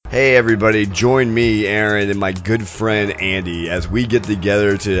Hey everybody, join me, Aaron, and my good friend Andy as we get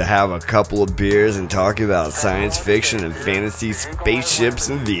together to have a couple of beers and talk about science fiction and fantasy spaceships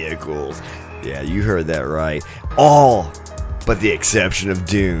and vehicles. Yeah, you heard that right. All but the exception of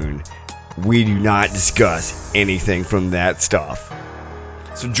Dune. We do not discuss anything from that stuff.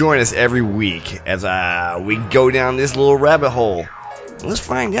 So join us every week as we go down this little rabbit hole. Let's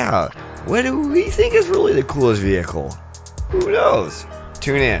find out, what do we think is really the coolest vehicle? Who knows?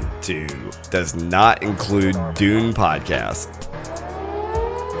 Tune in to Does Not Include Dune Podcast.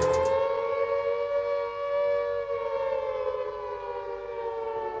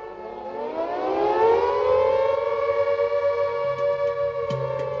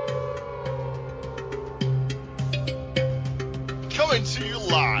 Coming to you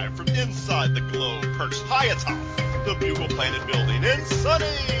live from inside the globe, perched high atop the Bugle Planet building in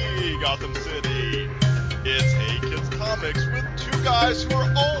sunny Gotham City. It's Hey Kids Comics with two guys who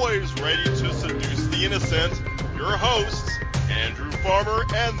are always ready to seduce the innocent. Your hosts, Andrew Farmer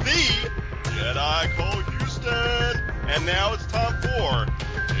and the Jedi Cole Houston. And now it's time for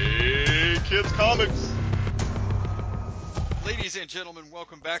Hey Kids Comics. Ladies and gentlemen,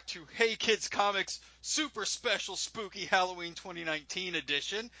 welcome back to Hey Kids Comics Super Special Spooky Halloween 2019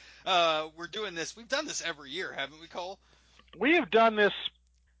 edition. We've done this every year, haven't we, Cole? We have done this,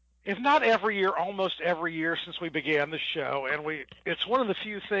 if not every year, almost every year since we began the show, and it's one of the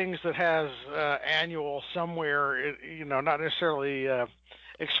few things that has annual somewhere, not necessarily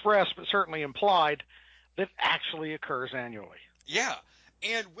expressed, but certainly implied, that actually occurs annually. Yeah,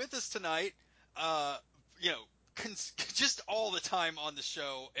 and with us tonight, just all the time on the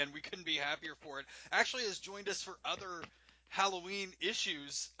show, and we couldn't be happier for it, actually has joined us for other Halloween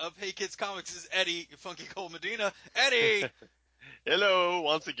issues of Hey Kids Comics is Eddie Funky Cole Medina. Eddie! Hello,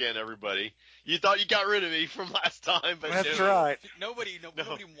 once again, everybody. You thought you got rid of me from last time, but That's no. right. Nobody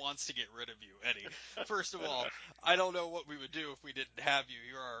wants to get rid of you, Eddie. First of all, I don't know what we would do if we didn't have you.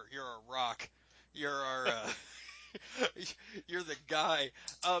 You're our rock. You're our you're the guy.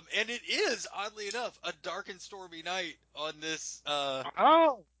 And it is, oddly enough, a dark and stormy night on this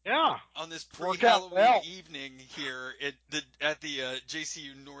Oh, yeah. on this Worked out pre-Halloween well. evening here at the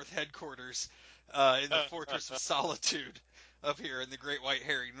JCU North headquarters in the Fortress of Solitude up here in the Great White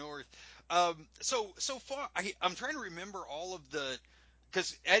Hairy North. So far, I'm trying to remember all of the,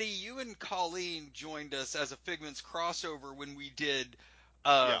 because Eddie, you and Colleen joined us as a Figments crossover when we did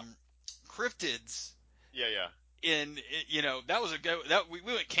Cryptids. Yeah. That was we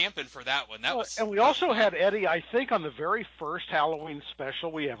went camping for that one. And we also had Eddie, I think, on the very first Halloween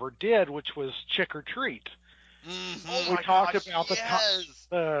special we ever did, which was Chick or Treat. Mm-hmm. Oh We my talked gosh, about yes.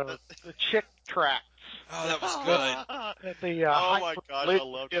 the chick tracks. Oh, that was good. That the oh my gosh, I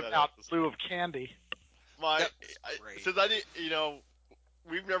loved give that out episode. in lieu of candy. Since I didn't,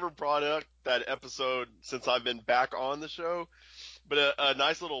 we've never brought up that episode since I've been back on the show, but a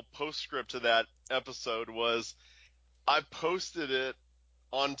nice little postscript to that episode was I posted it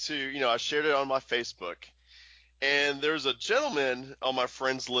onto, I shared it on my Facebook, and there's a gentleman on my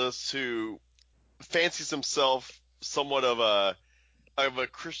friends list who fancies himself somewhat of a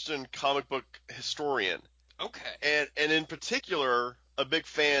Christian comic book historian. Okay. And in particular, a big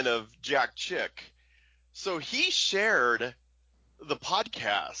fan of Jack Chick. So he shared the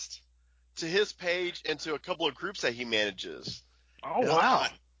podcast to his page and to a couple of groups that he manages. Oh, wow.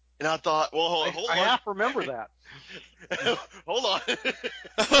 I thought, well, hold on. I half remember that. Hold on.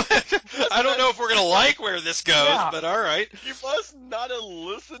 I don't know if we're going to like where this goes, but all right. You must not have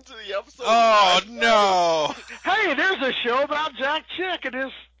listened to the episode. Oh, no. Hey, there's a show about Jack Chick and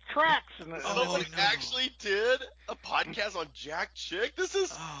his tracks. Somebody actually did a podcast on Jack Chick? This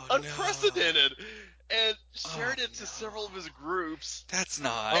is unprecedented. No. And shared it to several of his groups. That's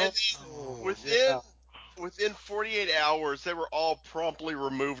not. And within 48 hours, they were all promptly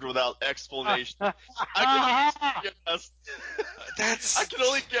removed without explanation. I can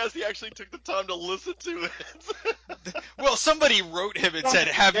only guess he actually took the time to listen to it. Well, somebody wrote him and said,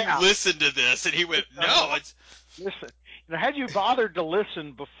 "Have you listened to this?" And he went, "No." Listen. Had you bothered to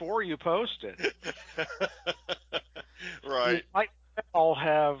listen before you posted, right? You might all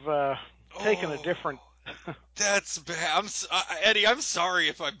have taken a different. That's bad. Eddie, I'm sorry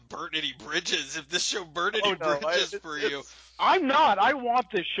if I burnt any bridges. If this show burned any bridges for you, I'm not. I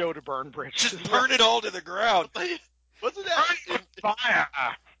want this show to burn bridges. Just burn it all to the ground. Wasn't that fire?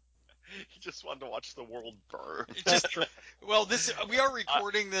 He just wanted to watch the world burn. We are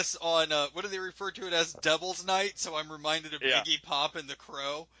recording this on what do they refer to it as? Devil's Night. So I'm reminded of Iggy Pop and the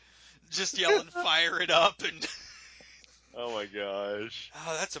Crow, just yelling "Fire it up!" and Oh my gosh.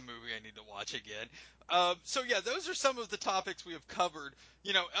 Oh, that's a movie I need to watch again. So yeah, those are some of the topics we have covered.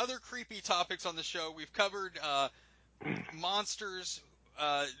 Other creepy topics on the show. We've covered monsters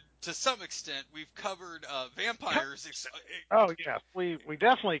to some extent. We've covered vampires. Oh yes, we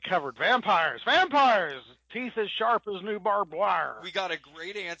definitely covered vampires. Vampires, teeth as sharp as new barbed wire. We got a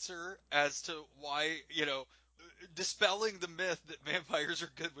great answer as to why, dispelling the myth that vampires are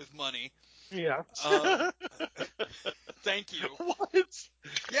good with money. Yeah. Um, Thank you. What?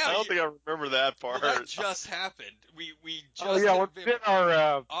 Yeah, I don't think I remember that well, part. that just happened. We Oh just yeah, did we did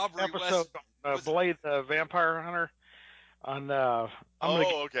our Aubrey episode West on was Blade the Vampire Hunter. On I'm gonna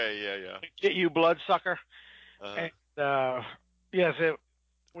Oh, okay, yeah. get you, bloodsucker. Uh-huh. And yes,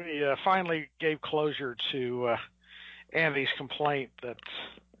 we finally gave closure to Andy's complaint that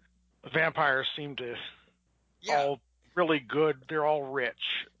the vampires seem to all really good. They're all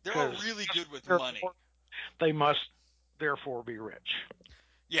rich. They're all really good with money. They must therefore be rich.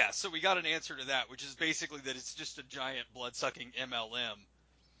 Yeah, so we got an answer to that, which is basically that it's just a giant blood-sucking MLM.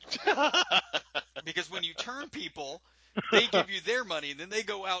 Because when you turn people, they give you their money, and then they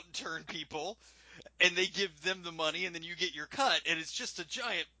go out and turn people, and they give them the money, and then you get your cut, and it's just a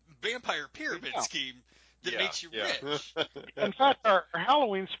giant vampire pyramid scheme that makes you rich. In fact, our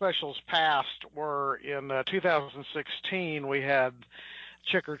Halloween specials past were in 2016. We had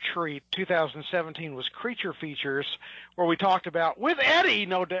Trick or Treat. 2017 was Creature Features, where we talked about with Eddie,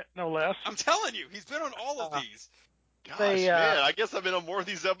 no less. I'm telling you, he's been on all of these. Gosh, man, I guess I've been on more of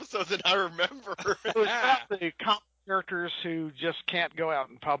these episodes than I remember. It was about the comic characters who just can't go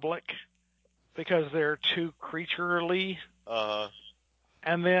out in public because they're too creaturely.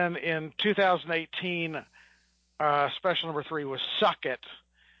 And then in 2018, special number 3 was Suck It,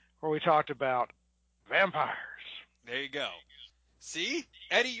 where we talked about vampires. There you go. See?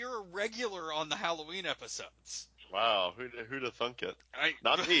 Eddie, you're a regular on the Halloween episodes. Wow, who'd have thunk it?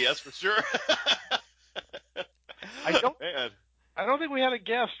 Not me, that's for sure. I don't think we had a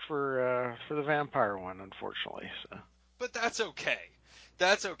guest for the vampire one, unfortunately. So. But that's okay.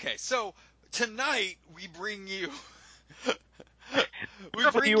 That's okay. So tonight we bring you.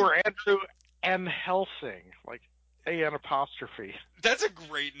 You were Andrew N. Helsing, like A-N apostrophe. That's a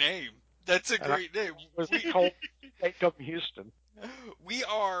great name. That's a great name. Was Cole Jacob Houston? We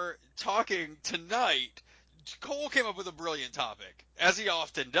are talking tonight. Cole came up with a brilliant topic, as he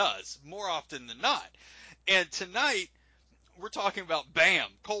often does, more often than not. And tonight we're talking about BAM.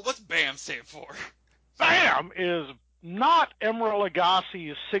 Cole, what's BAM stand for? BAM is not Emeril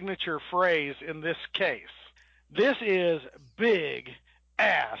Lagasse's signature phrase in this case. This is big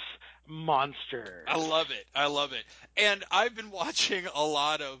ass monsters. I love it. I love it. And I've been watching a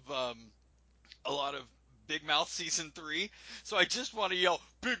lot of Big Mouth season 3, so I just want to yell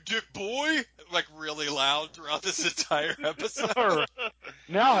 "Big Dick Boy" like really loud throughout this entire episode.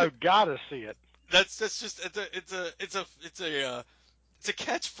 Now I've got to see it. That's just it's a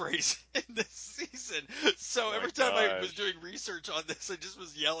catchphrase in this season. So every time I was doing research on this, I just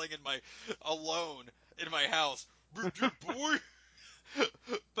was yelling alone in my house, "Big Dick Boy."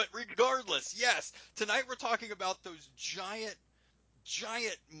 But regardless, yes, tonight we're talking about those giant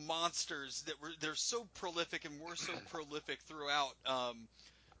monsters they're so prolific, and we're so prolific throughout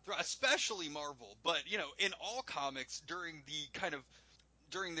especially Marvel, but in all comics during the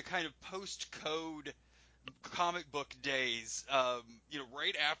kind of post-code comic book days,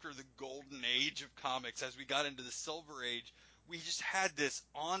 right after the golden age of comics, as we got into the silver age, we just had this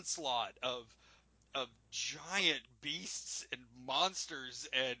onslaught of giant beasts and monsters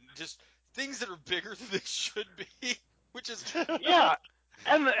and just things that are bigger than they should be, which is yeah.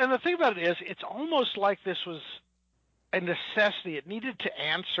 And the thing about it is, it's almost like this was a necessity. It needed to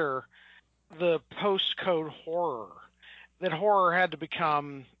answer the post-code horror. That horror had to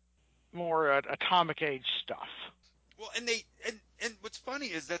become more atomic age stuff. Well, and what's funny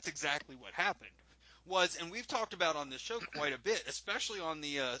is that's exactly what happened. And we've talked about on this show quite a bit, especially on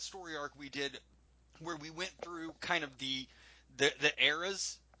the story arc we did, where we went through kind of the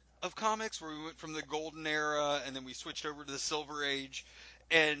eras of comics, where we went from the golden era and then we switched over to the silver age,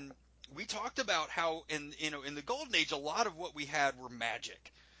 and we talked about how in the golden age a lot of what we had were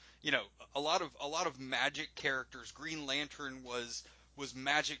magic. A lot of magic characters. Green Lantern was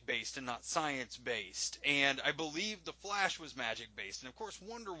magic based and not science based, and I believe the Flash was magic based, and of course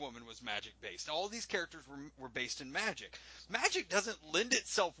Wonder Woman was magic based. All these characters were based in magic. Magic doesn't lend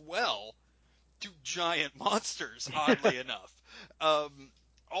itself well to giant monsters, oddly enough.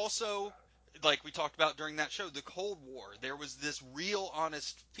 Also, like we talked about during that show, the Cold War, there was this real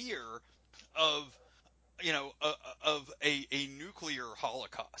honest fear of of a nuclear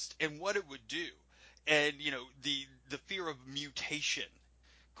holocaust and what it would do. and the fear of mutation,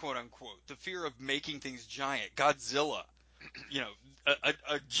 quote unquote, the fear of making things giant. Godzilla,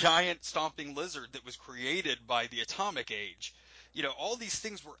 a giant stomping lizard that was created by the atomic age. All these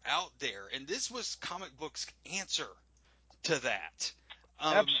things were out there, and this was comic books' answer to that.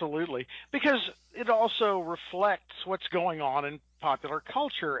 Absolutely, because it also reflects what's going on in popular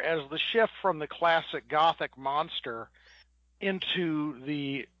culture as the shift from the classic gothic monster into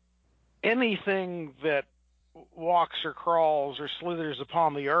the anything that walks or crawls or slithers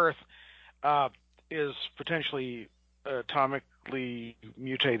upon the earth is potentially atomically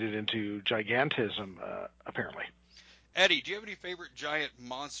mutated into gigantism, apparently. Eddie, do you have any favorite giant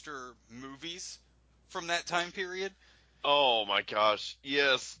monster movies from that time period? Oh my gosh,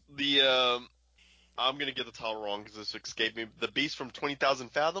 yes. I'm gonna get the title wrong because this escaped me. The Beast from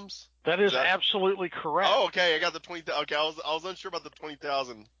 20,000 Fathoms. That is absolutely correct. Oh, okay. I got the 20. Okay, I was unsure about the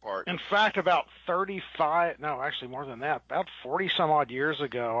 20,000 part. In fact, about 35, no, actually more than that, about 40 some odd years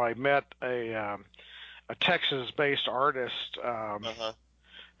ago, I met a Texas-based artist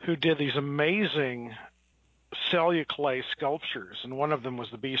who did these amazing cellular sculptures, and one of them was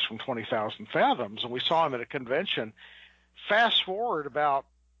the Beast from 20,000 Fathoms, and we saw him at a convention. Fast forward about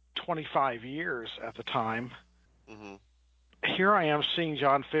 25 years at the time. Mm-hmm. Here I am seeing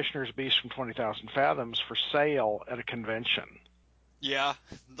John Fishner's Beast from 20,000 Fathoms for sale at a convention. Yeah,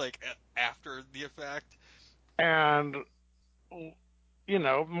 like after the effect. And,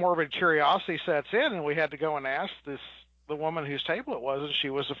 morbid curiosity sets in, and we had to go and ask the woman whose table it was, and she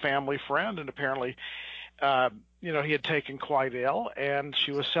was a family friend, and apparently, he had taken quite ill, and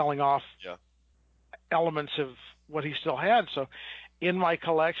she was selling off elements of what he still had. So in my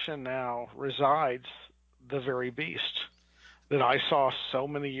collection now resides the very beast that I saw so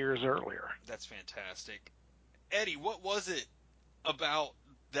many years earlier. That's fantastic. Eddie, what was it about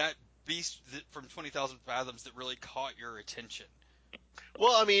that beast from 20,000 Fathoms that really caught your attention?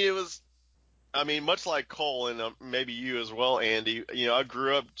 Well, it was, much like Cole and maybe you as well, Andy. I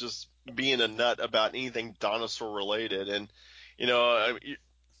grew up just being a nut about anything dinosaur related, and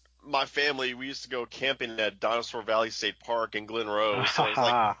my family, we used to go camping at Dinosaur Valley State Park in Glen Rose. So it's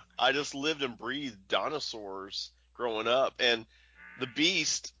like I just lived and breathed dinosaurs growing up, and the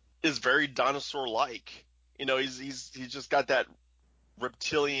Beast is very dinosaur-like. He's just got that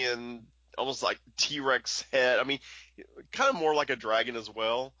reptilian, almost like T-Rex head. Kind of more like a dragon as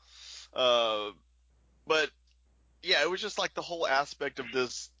well. But yeah, it was just like the whole aspect of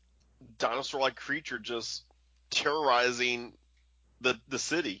this dinosaur-like creature just terrorizing the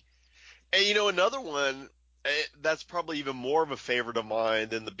city. And another one that's probably even more of a favorite of mine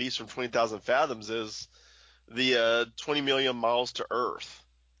than the Beast from 20,000 Fathoms is the 20 Million Miles to Earth.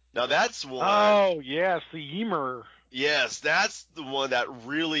 Now that's one. Oh yes, the Ymir. Yes, that's the one that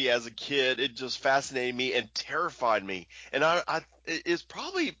really, as a kid, it just fascinated me and terrified me. And it's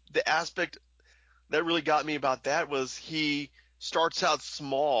probably the aspect that really got me about that was he starts out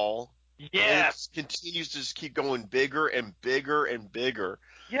small. Yes. And it continues to just keep going bigger and bigger and bigger.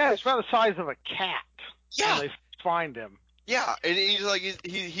 Yeah, it's about the size of a cat. Yeah. When they find him. Yeah, and he's like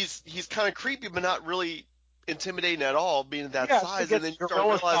he's kind of creepy, but not really intimidating at all, being that size. And then you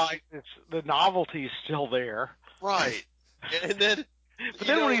start realizing the novelty's still there. Right. And then, but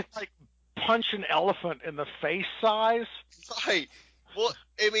then when he's like punch an elephant in the face size. Right. Well,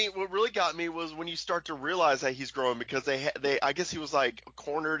 what really got me was when you start to realize that he's growing, because I guess he was like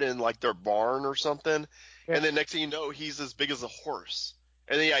cornered in like their barn or something, and then next thing you know, he's as big as a horse,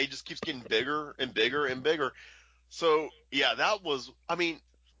 and then he just keeps getting bigger and bigger and bigger. So yeah, that was,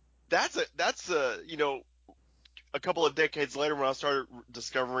 that's a couple of decades later when I started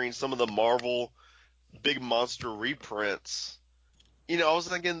discovering some of the Marvel big monster reprints. I was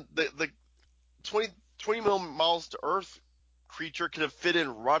thinking the 20 million miles to Earth creature could have fit in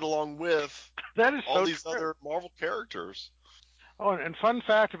right along with all these other Marvel characters. Oh, and fun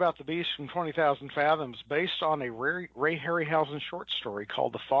fact about the Beast from 20,000 Fathoms, based on a Ray Harryhausen short story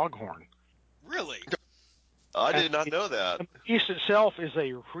called The Foghorn. Really? I did not know that. The beast itself is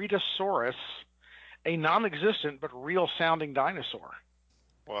a Rhedosaurus, a non-existent but real-sounding dinosaur.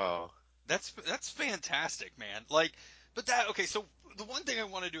 Wow. That's fantastic, man. Okay, so the one thing I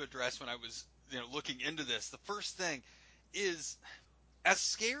wanted to address when I was, looking into this, the first thing is, as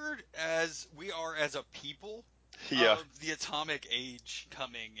scared as we are as a people of the atomic age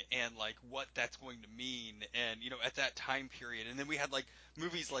coming and like what that's going to mean, and at that time period, and then we had like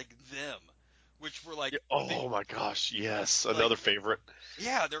movies like Them, which were like, oh my gosh, yes, another favorite.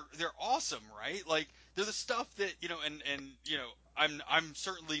 Yeah, they're awesome, right? Like they're the stuff that I'm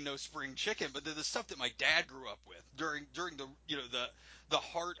certainly no spring chicken, but they're the stuff that my dad grew up with during the the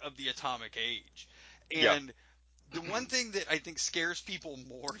heart of the atomic age. And the one thing that I think scares people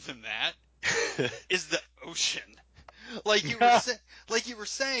more than that is the ocean. Like you were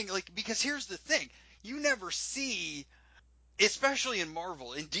saying, like, because here's the thing. You never see, especially in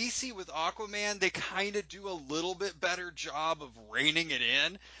Marvel, in DC with Aquaman, they kind of do a little bit better job of reining it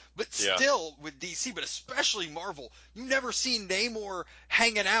in. But still, with DC, but especially Marvel, you never see Namor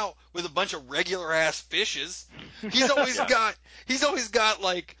hanging out with a bunch of regular ass fishes. He's always got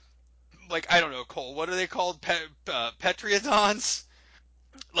like I don't know, Cole. What are they called? Petriodons,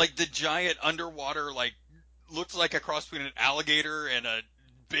 like the giant underwater, like looks like a cross between an alligator and a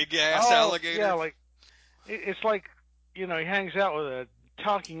big ass alligator. Yeah, like it's like he hangs out with a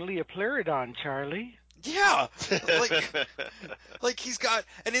talking Leopleurodon, Charlie. Yeah, like he's got,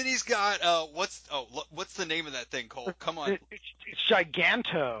 and then he's got what's the name of that thing, Cole? Come on, it's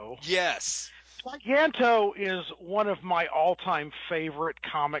Giganto. Yes, Giganto is one of my all-time favorite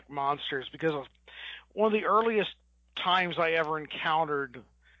comic monsters because of one of the earliest times I ever encountered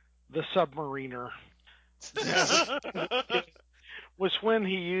the Submariner. Was when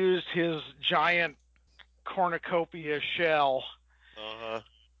he used his giant cornucopia shell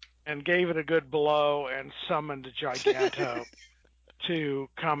and gave it a good blow and summoned Giganto to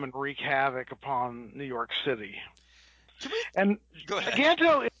come and wreak havoc upon New York City. And go ahead.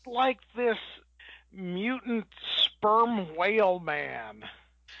 Giganto is like this mutant sperm whale man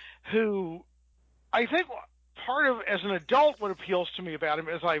who I think part of, as an adult, what appeals to me about him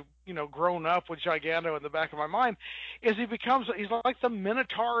as I've grown up with Giganto in the back of my mind is he's like the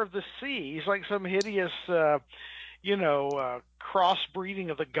Minotaur of the sea. He's like some hideous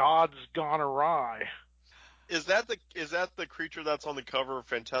crossbreeding of the gods gone awry. Is that the creature that's on the cover of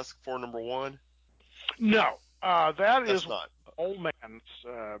Fantastic Four #1? No, that's is not Mole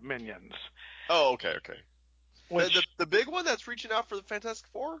Man's minions. Oh, okay. Which, the big one that's reaching out for the Fantastic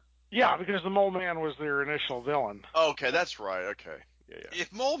Four? Yeah, because the Mole Man was their initial villain. Okay, that's right. Okay. Yeah.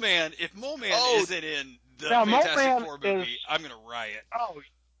 If Mole Man isn't in the Fantastic Four movie, I'm gonna riot. Oh,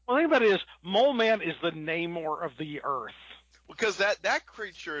 well, the thing about it is, Mole Man is the Namor of the Earth. Because that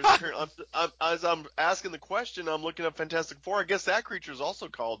creature is as I'm asking the question, I'm looking up Fantastic Four. I guess that creature is also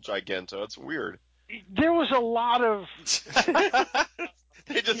called Giganto. It's weird. There was a lot of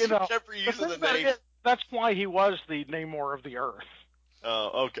they just kept reusing the name. That's why he was the Namor of the Earth.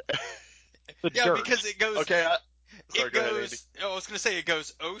 Oh, okay. Dirt. Because it goes. Okay. Sorry, go ahead, Andy. I was going to say it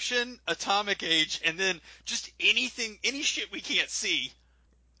goes ocean, atomic age, and then just any shit we can't see.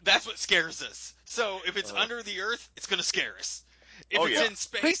 That's what scares us. So if it's under the earth, it's going to scare us. If it's in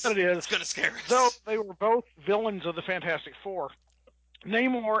space, it's going to scare us. Though they were both villains of the Fantastic Four,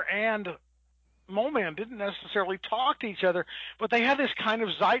 Namor and Mole Man didn't necessarily talk to each other, but they had this kind of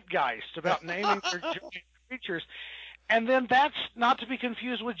zeitgeist about naming their giant creatures. And then that's not to be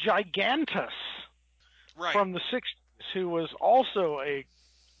confused with Gigantus from the 60s, who was also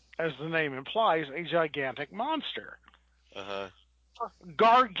as the name implies, a gigantic monster.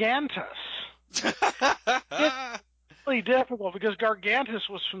 Gargantus. It's really difficult because Gargantus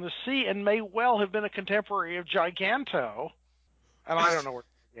was from the sea and may well have been a contemporary of Giganto. And I don't know where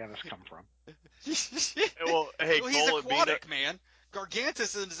Gargantus come from. Well, he's aquatic, man.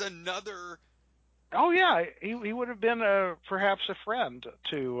 Gargantus is another... Oh, yeah. He would have been perhaps a friend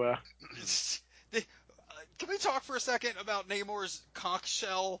to... Can we talk for a second about Namor's conch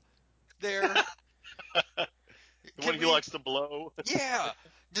shell there? When he likes to blow. Yeah.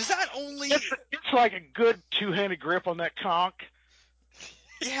 Does that only... It's like a good two-handed grip on that conch.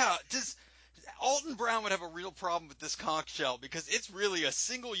 Yeah. Alton Brown would have a real problem with this conch shell because it's really a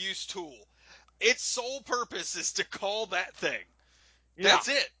single-use tool. Its sole purpose is to call that thing. Yeah. That's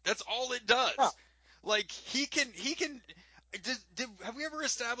it. That's all it does. Yeah. Like, he can have we ever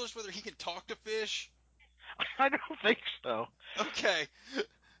established whether he can talk to fish? I don't think so. Okay.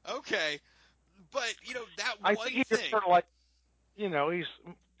 But, that I one think he's thing. Sort of like, he's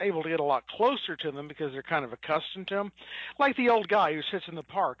able to get a lot closer to them because they're kind of accustomed to him. Like the old guy who sits in the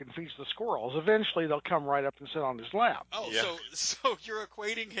park and feeds the squirrels. Eventually they'll come right up and sit on his lap. Oh, yeah. So you're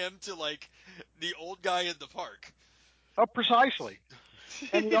equating him to, like, the old guy in the park. Oh, precisely.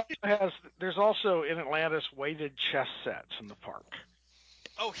 And there's also in Atlantis weighted chess sets in the park.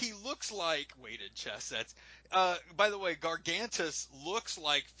 Oh, he looks like weighted chess sets. By the way, Gargantus looks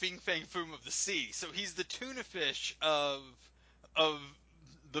like Fing Fang Foom of the sea. So he's the tuna fish of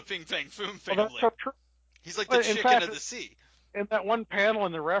the Fing Fang Foom family. Well, that's so true. He's like the chicken of the sea. In that one panel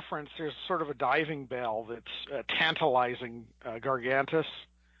in the reference, there's sort of a diving bell that's tantalizing Gargantus.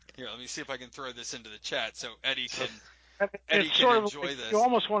 Here, let me see if I can throw this into the chat so Eddie can sort of enjoy like, this. You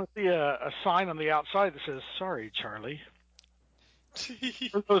almost want to see a sign on the outside that says, "Sorry, Charlie."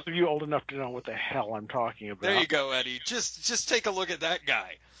 For those of you old enough to know what the hell I'm talking about. There you go, Eddie. Just take a look at that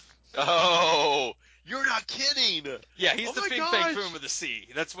guy. Oh, you're not kidding. Yeah, he's Oh the my Fing Fang gosh. Foom of the sea.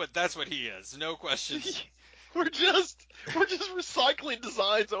 That's what he is. No questions. We're just recycling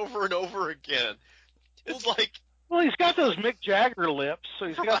designs over and over again. It's like, Well, he's got those Mick Jagger lips, so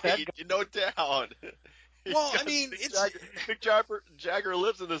he's got that. right, no doubt. He's Well, I got mean, Mick Jagger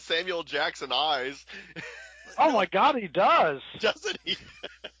lips and the Samuel Jackson eyes, Oh my God, he does. doesn't he?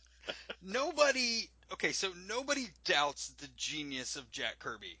 nobody. Okay, so nobody doubts the genius of Jack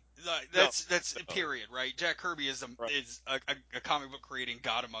Kirby. No. That's period, right? Jack Kirby is Right. a comic book creating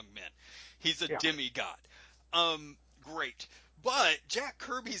god among men. He's a Yeah. demigod. Great. But Jack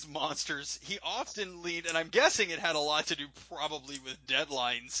Kirby's monsters, he often leaned, and I'm guessing it had a lot to do probably with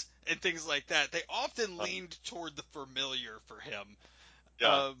deadlines and things like that. They often leaned toward the familiar for him,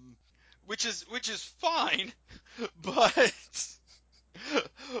 Yeah. which is fine, but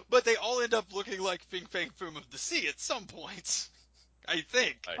but they all end up looking like Fing Fang Foom of the Sea at some points, I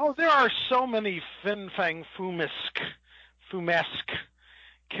think. Right. Oh, there are so many Fin Fang Foomesque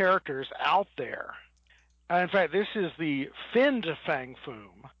characters out there. In fact, this is the Finned Fang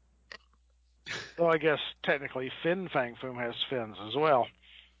Foom. Though I guess technically Fin Fang Foom has fins as well.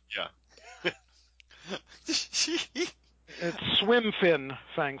 Yeah. It's Swim Fin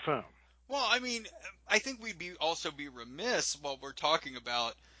Fang Foom. Well, I mean, I think we'd also be remiss while we're talking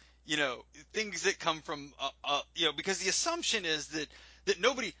about, things that come from, because the assumption is that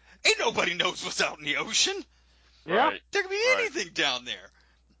ain't nobody knows what's out in the ocean. Yeah. Right. There could be Right. anything down there.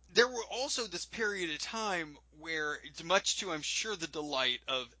 There were also this period of time where, much to, I'm sure, the delight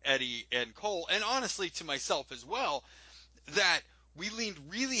of Eddie and Cole, and honestly to myself as well, that we leaned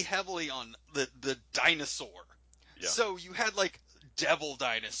really heavily on the dinosaur. Yeah. So you had like Devil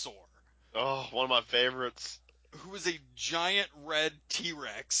Dinosaur, Oh, one of my favorites. who was a giant red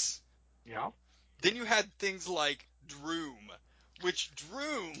T-Rex. Yeah. Then you had things like Droom, which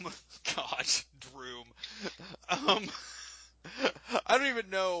Droom, gosh, Droom. I don't even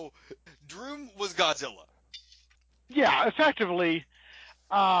know. Droom was Godzilla. Yeah, effectively,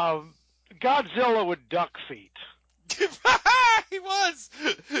 Godzilla with duck feet. He was.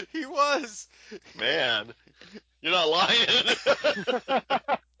 He was. Man, you're not lying.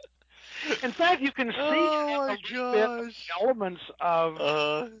 In fact, you can see Oh a my little bit of gosh. elements of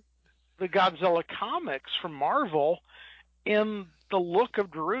the Godzilla comics from Marvel in the look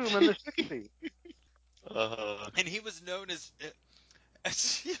of Droom in the 60s. And he was known as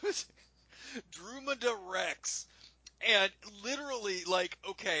he was Dromeda Rex. And literally, like,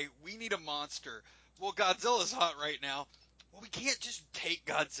 okay, we need a monster. Well, Godzilla's hot right now. Well, we can't just take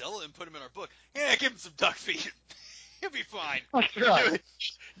Godzilla and put him in our book. Yeah, give him some duck feet. He'll be fine. That's right.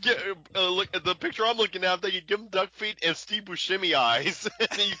 Look at the picture I'm looking at. They give him duck feet and Steve Buscemi eyes.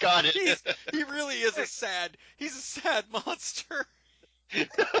 You got it. He really is he's a sad monster.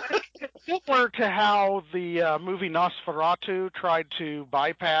 It's similar to how the movie Nosferatu tried to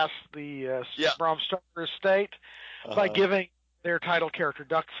bypass the Bram Stoker estate by giving their title character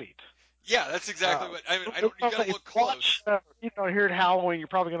duck feet. Yeah, that's exactly what I mean. You gotta look close. Here at Halloween, you're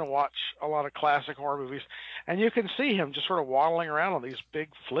probably going to watch a lot of classic horror movies, and you can see him just sort of waddling around on these big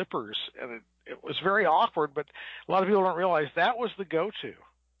flippers, and it was very awkward. But a lot of people don't realize that was the go-to.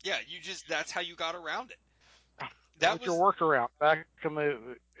 Yeah, that's how you got around it. That was your workaround back in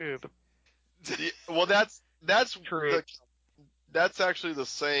the well, that's actually the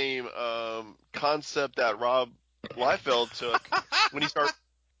same concept that Rob Liefeld took when he started.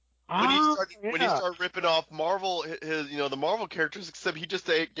 When he started ripping off Marvel, the Marvel characters, except he just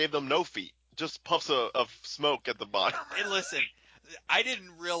gave them no feet, just puffs of smoke at the bottom. And listen, I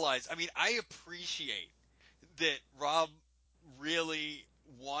didn't realize. I mean, I appreciate that Rob really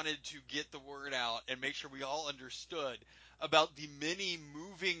wanted to get the word out and make sure we all understood about the many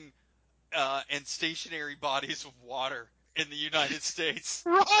moving and stationary bodies of water in the United States.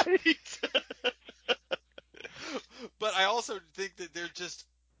 Right. But I also think that there's just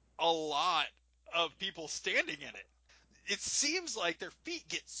a lot of people standing in it. It seems like their feet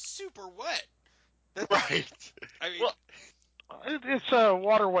get super wet. Right. I mean, well, it's a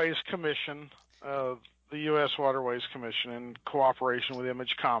Waterways Commission, the U.S. Waterways Commission, in cooperation with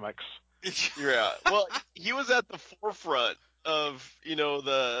Image Comics. Yeah. Well, he was at the forefront of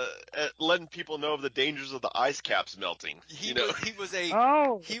letting people know of the dangers of the ice caps melting. He was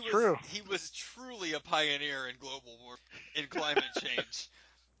truly a pioneer in global warming, in climate change.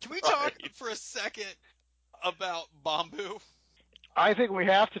 Can we talk for a second about Bamboo? I think we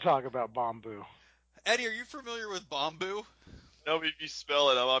have to talk about Bamboo. Eddie, are you familiar with Bamboo? No, if you spell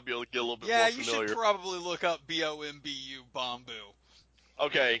it, I might be able to get a little bit more familiar. Yeah, you should probably look up B-O-M-B-U, Bamboo.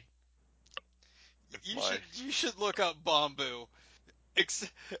 Okay. You should look up Bamboo.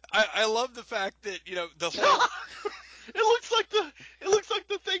 I love the fact that the whole It looks like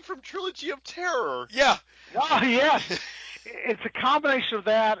the thing from Trilogy of Terror. yeah. Oh yes, it's a combination of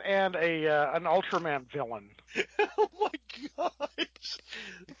that and an Ultraman villain. Oh my gosh!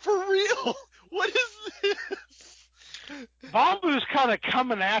 For real? What is this? Bambu's kind of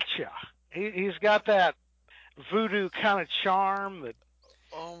coming at you. He's got that voodoo kind of charm that.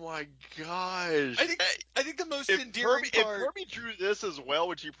 Oh my gosh! I think the most If endearing part. If Kirby drew this as well,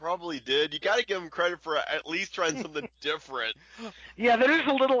 which he probably did, you got to give him credit for at least trying something different. Yeah, that is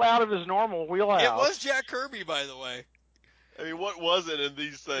a little out of his normal wheelhouse. It was Jack Kirby, by the way. I mean, what was it in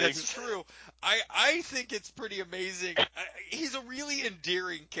these things? That's true. I think it's pretty amazing. He's a really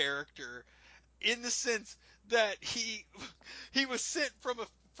endearing character in the sense that he was sent from a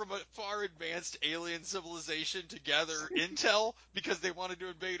far advanced alien civilization to gather intel because they wanted to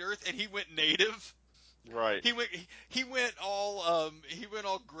invade Earth, and he went native. Right. He went all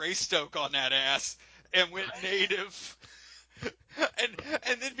Greystoke on that ass and went native.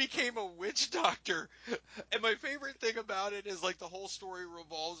 And then became a witch doctor. And my favorite thing about it is like the whole story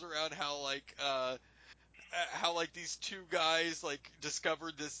revolves around how these two guys like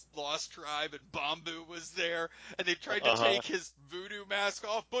discovered this lost tribe and Bambu was there and they tried to take his voodoo mask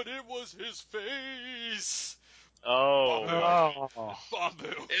off, but it was his face. Oh.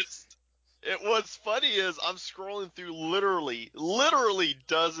 Bambu. What's funny is I'm scrolling through literally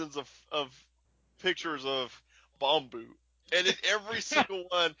dozens of pictures of Bambu. And in every single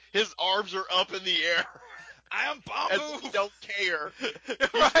one, his arms are up in the air. I am Bambu. As if he don't care.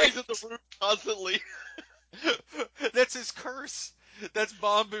 He's Right. raising the roof constantly. That's his curse. That's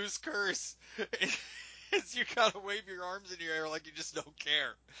Bambu's curse. Is you gotta wave your arms in your air like you just don't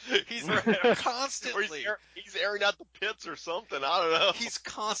care. He's constantly. Or he's airing out the pits or something. I don't know. He's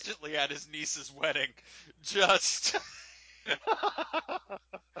constantly at his niece's wedding, just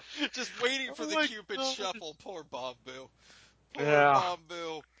waiting for the Cupid shuffle. Poor Bambu. Poor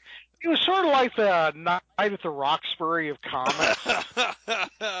Bambu. He was sort of like the Night at the Roxbury of comics.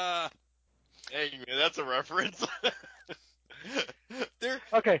 Hey, man, that's a reference.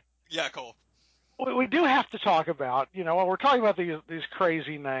 Okay. Yeah, Cole. We do have to talk about, when we're talking about these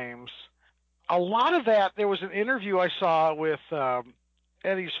crazy names, a lot of that, there was an interview I saw with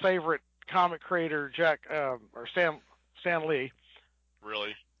Eddie's favorite comic creator, Stan Lee.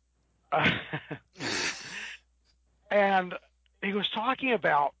 Really? And he was talking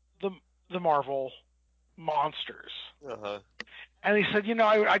about the Marvel monsters. Uh-huh. And he said,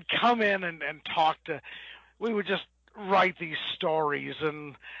 I'd come in and talk to, we would just write these stories,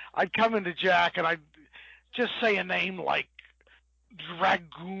 and I'd come into Jack and I'd just say a name like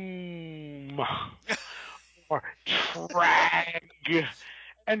Dragoon or Trag,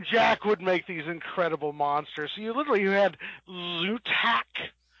 and Jack would make these incredible monsters. So you had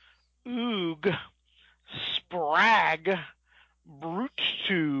Zutak, Oog, Sprag,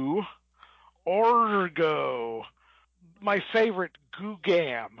 Brutu, Orgo, my favorite,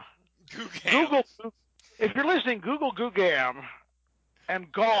 Googam. Google, if you're listening, Google Googam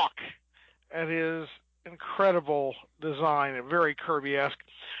and gawk at his incredible design, very Kirby-esque.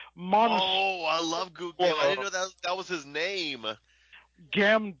 Oh, I love Googam. I didn't know that was his name.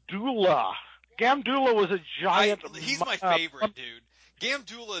 Gamdula. Gamdula was a giant. He's my favorite, dude.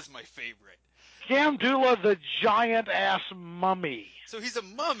 Gamdula is my favorite. Gamdula, the giant ass mummy. So he's a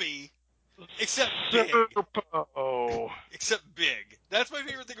mummy, except big. Except big. That's my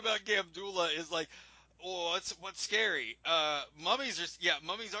favorite thing about Gamdula is like, what's scary? Mummies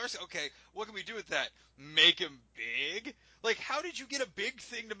are okay. What can we do with that? Make him big? Like, how did you get a big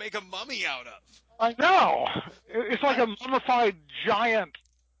thing to make a mummy out of? I know. It's like a mummified giant.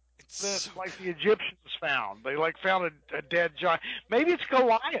 It's like the Egyptians found. They found a dead giant. Maybe it's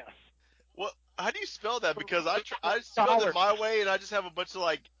Goliath. Well, how do you spell that? Because I spelled it my way, and I just have a bunch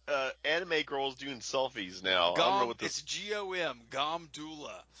of anime girls doing selfies now. I don't know what this. It's Gom.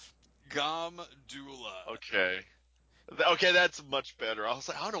 Gamdula. Gamdula. Okay, that's much better. I was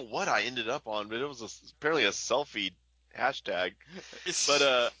like, I don't know what I ended up on, but it was apparently a selfie hashtag.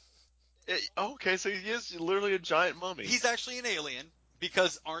 But okay, so he is literally a giant mummy. He's actually an alien,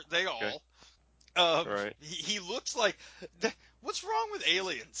 because aren't they all? Right. He looks like. What's wrong with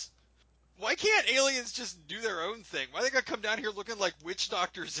aliens? Why can't aliens just do their own thing? Why they gotta come down here looking like witch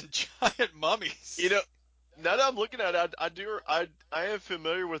doctors and giant mummies? Now that I'm looking at it, I am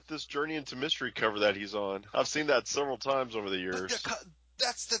familiar with this Journey into Mystery cover that he's on. I've seen that several times over the years. But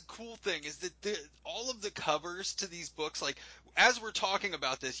that's the cool thing is that all of the covers to these books, like as we're talking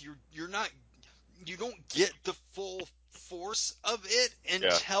about this, you're not you don't get the full force of it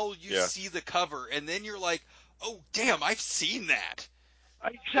until you see the cover, and then you're like, oh damn, I've seen that.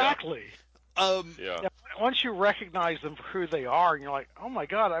 Exactly. Yeah. Once you recognize them for who they are, and you're like, oh my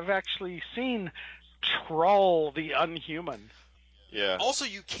god, I've actually seen Troll the Unhuman. Yeah. Also,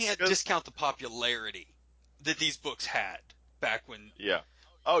 you can't discount the popularity that these books had back when. Yeah.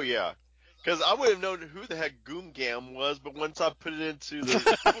 Oh yeah. Because I would have known who the heck Goomgam was, but once I put it into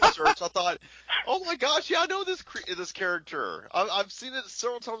the Google search, I thought, oh my gosh, yeah, I know this character. I've seen it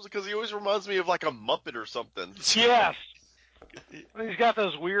several times because he always reminds me of like a Muppet or something. Yes. He's got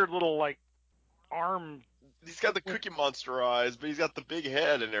those weird little like arm. He's got the Cookie Monster eyes, but he's got the big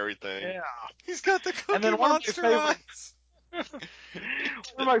head and everything. Yeah. He's got the Cookie And then Monster eyes. One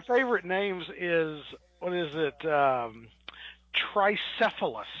of my favorite names is, what is it?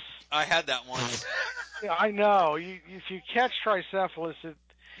 Tricephalus. I had that once. Yeah, I know. If you catch tricephalus,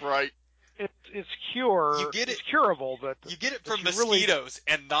 Right. it's You get it. It's curable, but You get it from you really- mosquitoes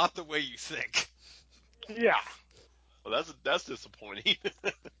and not the way you think. yeah. Well, that's disappointing.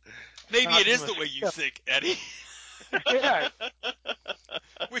 Maybe Not it is from the way you mosquitoes. think, Eddie. Yeah.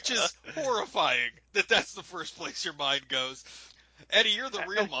 Which is horrifying that that's the first place your mind goes. Eddie, you're the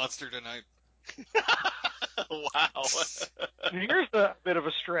real monster tonight. Wow. Here's a bit of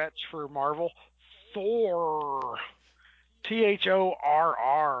a stretch for Marvel. Thor.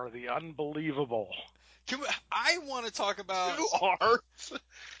 Thorr, the unbelievable. I want to talk about. Two R's.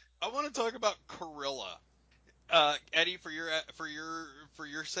 I want to talk about Gorilla. Eddie, for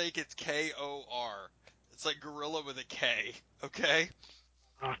your sake, it's Kor. It's like gorilla with a K. Okay.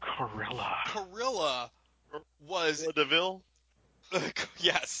 Gorilla. Gorilla was DeVille.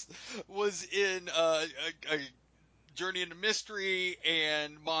 yes, was in a Journey into Mystery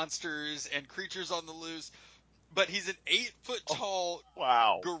and Monsters and Creatures on the Loose, but he's an 8-foot tall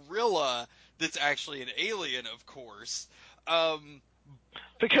Wow. gorilla that's actually an alien, of course.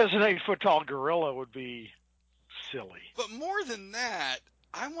 Because an 8-foot tall gorilla would be silly. But more than that,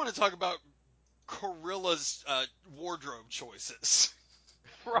 I want to talk about Gorilla's wardrobe choices.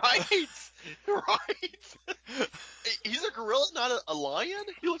 Right. Right. He's a gorilla, not a lion?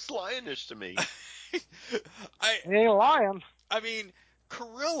 He looks lionish to me. He ain't lying. I mean,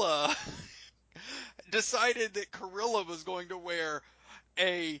 Gorilla decided that Gorilla was going to wear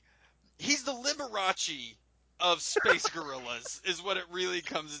he's the Liberace of space gorillas, is what it really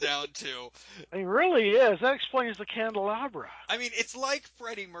comes down to. He really is. That explains the candelabra. I mean, it's like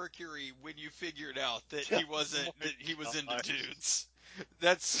Freddie Mercury when you figured out that he was into dudes.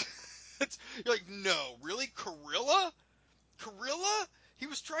 That's you're like, no, really, Gorilla? He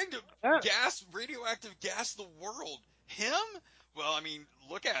was trying to radioactive gas the world. Him? Well, I mean,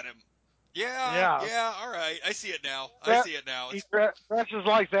 look at him. Yeah, all right. I see it now. He dresses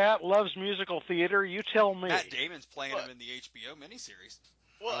like that, loves musical theater. You tell me. Matt Damon's playing him in the HBO miniseries.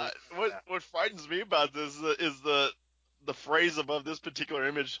 Well, what frightens me about this is the phrase above this particular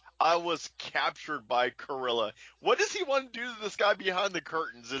image. I was captured by Gorilla. What does he want to do to this guy behind the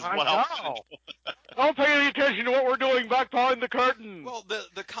curtains? Is what I know. Don't pay any attention to what we're doing back behind the curtain. Well,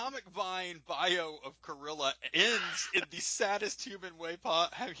 the Comic Vine bio of Gorilla ends in the saddest humanly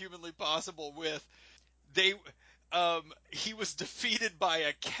possible with he was defeated by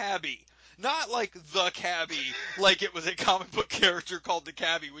a cabbie. Not like the cabbie, like it was a comic book character called the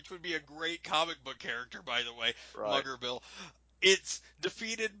Cabbie, which would be a great comic book character, by the way, right. Mugger Bill. It's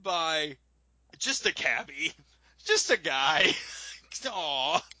defeated by just a cabbie, just a guy.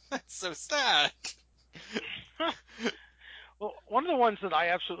 Aw, that's so sad. Well, one of the ones that I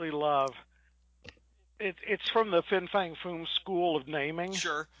absolutely love, it's from the Fin Fang Foom School of Naming.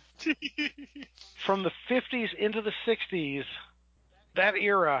 Sure. From the 50s into the 60s, that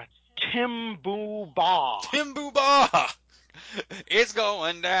era, Tim Boo Ba. Tim Boo Ba! It's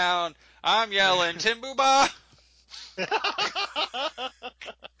going down. I'm yelling, Tim Boo Ba!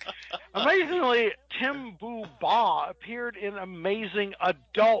 Amazingly, Tim Boo Ba appeared in Amazing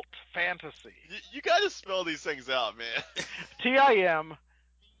Adult Fantasy. You got to spell these things out, man. Timboba.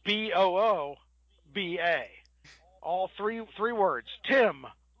 All three words. Tim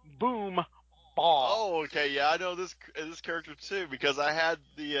Boom Ba. Oh, okay, yeah, I know this character too because I had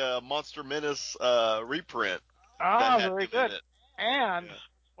the Monster Menace reprint. Ah, very good. And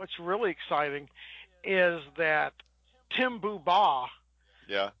what's really exciting is that Tim Boo Ba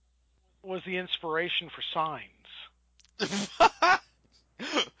was the inspiration for Signs.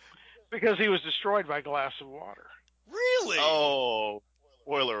 Because he was destroyed by a glass of water. Really? Oh,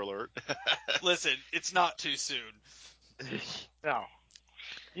 spoiler alert. Listen, it's not too soon. No.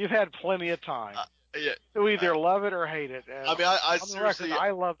 You've had plenty of time. Yeah. You either love it or hate it. I mean, I on the record, seriously,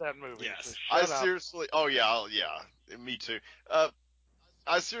 I love that movie. Yes. So I shut up. seriously, oh yeah, me too.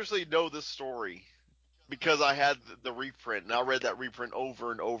 I seriously know this story because I had the reprint, and I read that reprint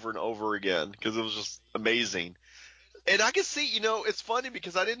over and over and over again because it was just amazing. And I can see, it's funny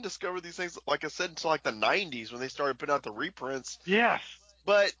because I didn't discover these things, like I said, until like the 90s when they started putting out the reprints. Yes.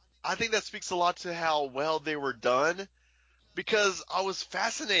 But I think that speaks a lot to how well they were done because I was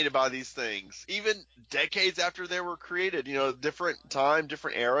fascinated by these things, even decades after they were created. Different time,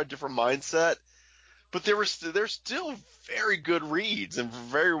 different era, different mindset. But they're still very good reads and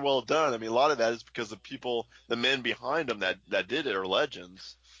very well done. I mean, a lot of that is because the men behind them that did it are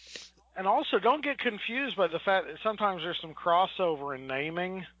legends. And also, don't get confused by the fact that sometimes there's some crossover in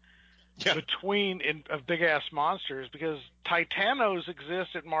naming Yeah. between of big ass monsters, because Titanos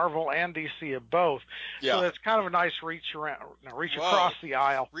exist at Marvel and DC of both. Yeah. So that's kind of a nice reach Whoa. across the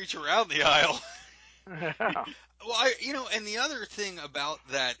aisle. Reach around the aisle. Yeah. Well, and the other thing about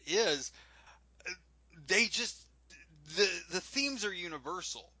that is they just the themes are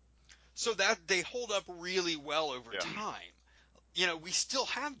universal, so that they hold up really well over time. We still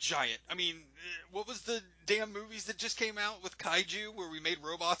have giant. I mean, what was the damn movies that just came out with kaiju where we made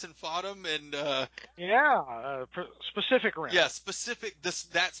robots and fought them? And Specific Rim. yeah,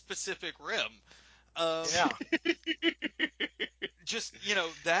 that specific rim. Yeah. Just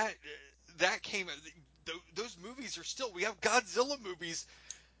that came. Those movies are still. We have Godzilla movies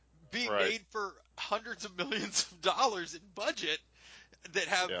being Right. made for hundreds of millions of dollars in budget that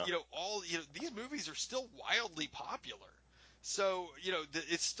have these movies are still wildly popular. So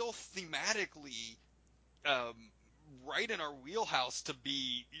it's still thematically right in our wheelhouse to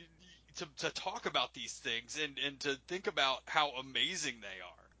be to talk about these things and to think about how amazing they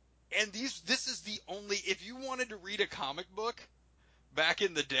are. And this is the only, if you wanted to read a comic book back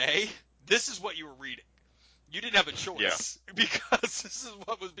in the day, this is what you were reading. You didn't have a choice because this is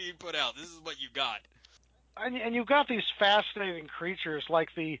what was being put out. This is what you got. And you've got these fascinating creatures like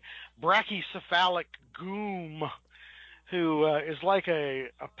the brachycephalic goom, who is like a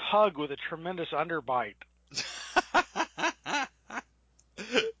pug with a tremendous underbite.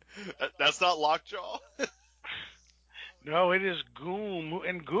 That's not Lockjaw. No, it is Goom,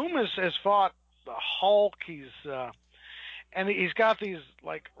 and Goom has fought the Hulk. And he's got these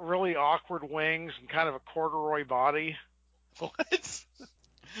like really awkward wings and kind of a corduroy body. What?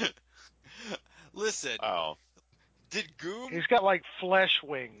 Listen, Oh. did Goom? He's got like flesh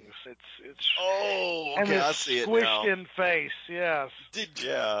wings. It's Oh, and okay, this I see it squished now. in face. Yes. Did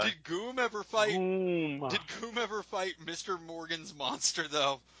Yeah. Goom ever fight? Goom. Did Goom ever fight Mr. Morgan's monster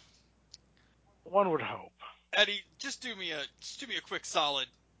though? One would hope. Eddie, just do me a quick solid.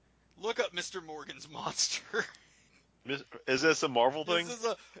 Look up Mr. Morgan's monster. Is this a Marvel thing?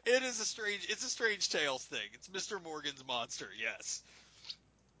 It's a Strange Tales thing. It's Mr. Morgan's monster. Yes.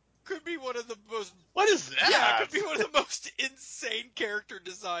 Could be one of the most. What is that? Yeah, it could be one of the most insane character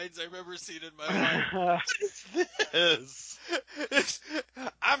designs I've ever seen in my life. What is this?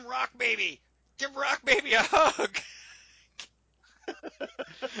 I'm Rock Baby. Give Rock Baby a hug.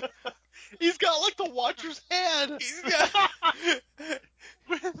 He's got like the Watcher's head. He's got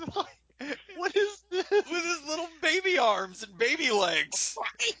What is this? with his little baby arms and baby legs.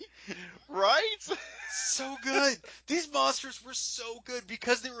 Right? So good. These monsters were so good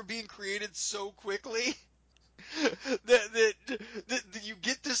because they were being created so quickly. That you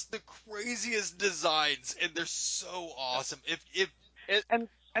get the craziest designs, and they're so awesome.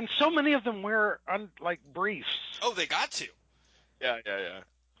 And so many of them wear like briefs. Oh, they got to. Yeah.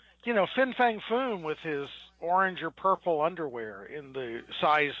 Fin Fang Foom with his orange or purple underwear in the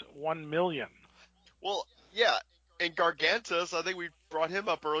size 1 million. Well, yeah. And Gargantus, I think we brought him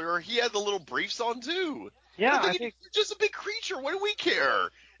up earlier. He had the little briefs on too. Yeah, I think you're just a big creature. What do we care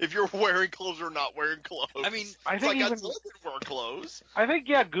if you're wearing clothes or not wearing clothes? I mean, I it's think like even Godzilla didn't wear clothes. I think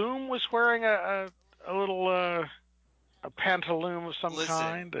Goom was wearing a little a pantaloon of some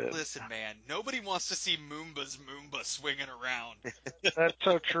kind. Listen, man. Nobody wants to see Moomba's Moomba swinging around That's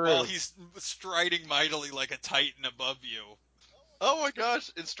so true. while he's striding mightily like a titan above you. Oh my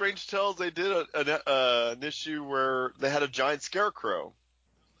gosh! In Strange Tales, they did an issue where they had a giant scarecrow.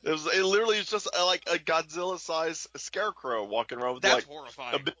 It literally was just like a Godzilla-sized scarecrow walking around with That's like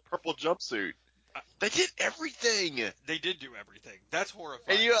horrifying. a big purple jumpsuit. They did everything. They did do everything. That's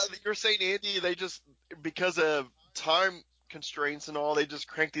horrifying. And you're saying, Andy, they just, because of time constraints and all, they just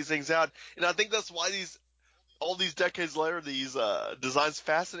crank these things out. And I think that's why all these decades later, these designs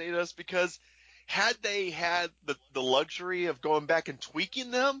fascinate us, because had they had the luxury of going back and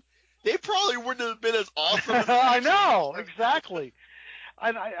tweaking them, they probably wouldn't have been as awesome as I know, exactly.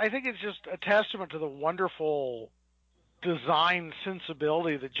 I think it's just a testament to the wonderful design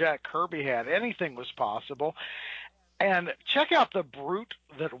sensibility that Jack Kirby had. Anything was possible. And check out the brute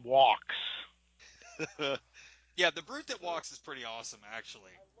that walks. Yeah, the brute that walks is pretty awesome,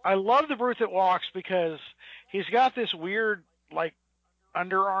 actually. I love the brute that walks because he's got this weird, like,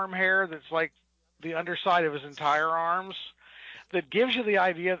 underarm hair that's like the underside of his entire arms that gives you the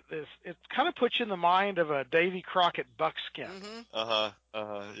idea that it kind of puts you in the mind of a Davy Crockett buckskin. Yeah.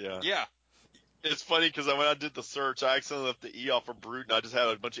 Yeah. It's funny because when I did the search, I accidentally left the E off for brute, and I just had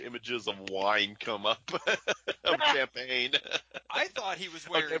a bunch of images of wine come up of champagne. I thought he was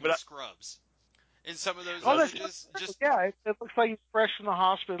wearing scrubs in some of those images. Yeah, it looks like he's fresh from the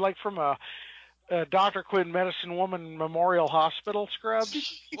hospital, like from a Dr. Quinn Medicine Woman Memorial Hospital scrubs.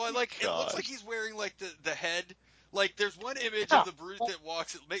 Well, it looks like he's wearing like the head. Like there's one image of the brute that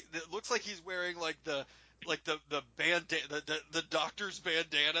walks. It looks like he's wearing like the bandana, the doctor's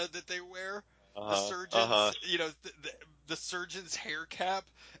bandana that they wear. The surgeon's, the surgeon's hair cap,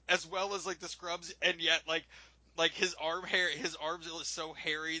 as well as like the scrubs, and yet like his arms are so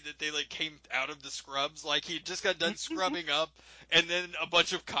hairy that they like came out of the scrubs. Like he just got done scrubbing up, and then a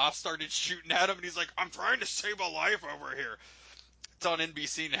bunch of cops started shooting at him, and he's like, "I'm trying to save a life over here." It's on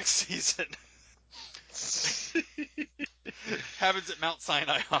NBC next season. Happens at Mount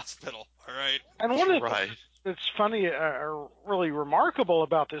Sinai Hospital. All right. And one of the things that's funny or really remarkable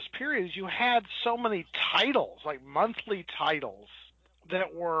about this period is you had so many titles, like monthly titles,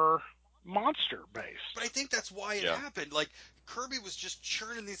 that were monster based. But I think that's why it happened. Like Kirby was just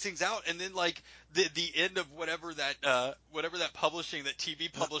churning these things out, and then like the end of whatever that publishing, that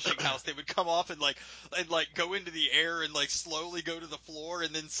TV publishing house, they would come off and go into the air and like slowly go to the floor,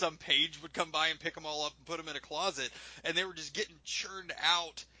 and then some page would come by and pick them all up and put them in a closet, and they were just getting churned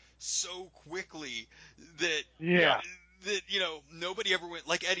out so quickly that nobody ever went,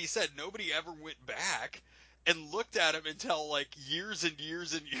 like Eddie said, nobody ever went back and looked at him until like years and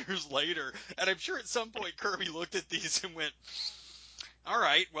years and years later. And I'm sure at some point Kirby looked at these and went, all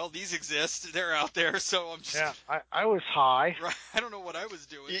right, well, these exist. They're out there, so I'm just... Yeah, I was high. Right, I don't know what I was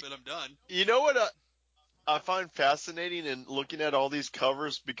doing, but I'm done. You know what I find fascinating in looking at all these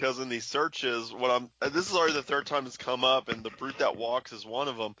covers, because in these searches, this is already the third time it's come up, and The Brute That Walks is one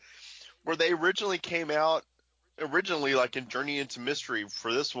of them, where they originally came out, like in Journey into Mystery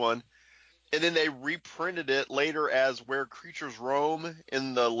for this one, and then they reprinted it later as Where Creatures Roam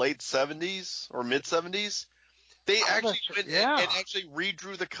in the late 70s or mid 70s. They actually went and actually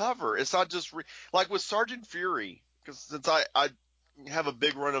redrew the cover. It's not just like with Sergeant Fury, because since I have a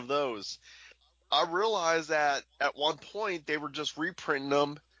big run of those, I realized that at one point they were just reprinting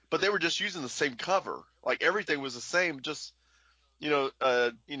them, but they were just using the same cover. Like everything was the same, just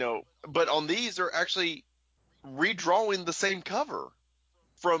but on these they're actually redrawing the same cover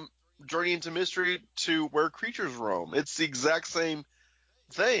from Journey into Mystery to Where Creatures Roam. It's the exact same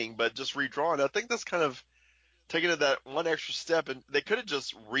thing, but just redrawn. I think that's kind of taking it that one extra step, and they could have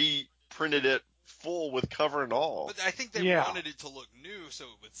just reprinted it full with cover and all. But I think they wanted it to look new so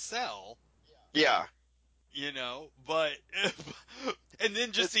it would sell. Yeah. But and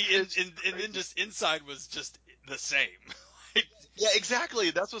then just just inside was just the same. Yeah,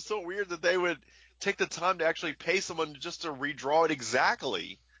 exactly. That's what's so weird, that they would take the time to actually pay someone just to redraw it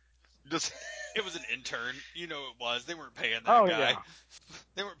exactly. It was an intern, it was. They weren't paying that guy. Yeah.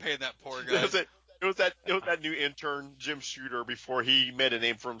 They weren't paying that poor guy. It was that new intern, Jim Shooter, before he made a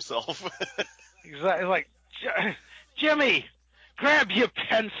name for himself. Exactly. Like, Jimmy, grab your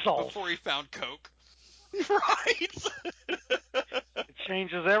pencil. Before he found Coke. Right. It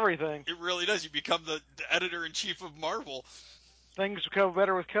changes everything. It really does. You become the editor-in-chief of Marvel. Things go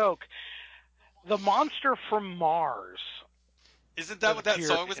better with Coke. The Monster from Mars. Isn't that what that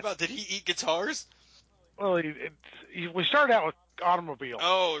song was about? Did he eat guitars? Well, we started out with automobiles.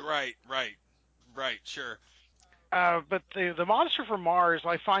 Oh, right, sure. But the Monster from Mars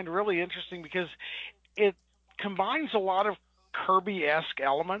I find really interesting because it combines a lot of Kirby-esque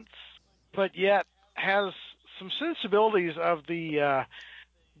elements, but yet has some sensibilities of the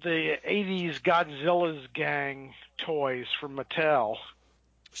 80s Godzilla's gang toys from Mattel.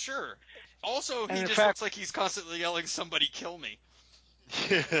 Sure. Also, he just looks like he's constantly yelling, "Somebody kill me."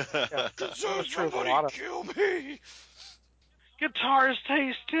 Yeah, somebody kill me. Guitars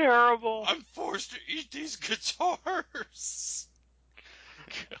taste terrible. I'm forced to eat these guitars.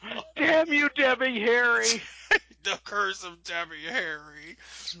 Damn you, Debbie Harry. The curse of Debbie Harry.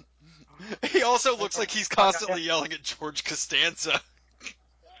 He also looks like he's constantly yelling at George Costanza.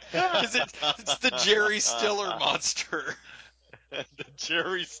 It's the Jerry Stiller monster. The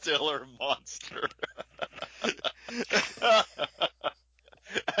Jerry Stiller monster.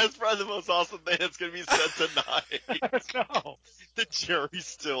 That's probably the most awesome thing that's going to be said tonight. No. The Jerry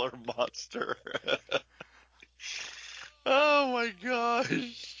Stiller monster. Oh my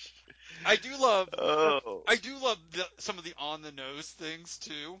gosh. I do love Oh. some of the on the nose things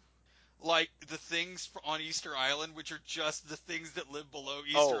too. Like the things on Easter Island, which are just the things that live below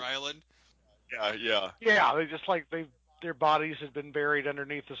Easter Oh. Island. Yeah. Yeah, they just like their bodies had been buried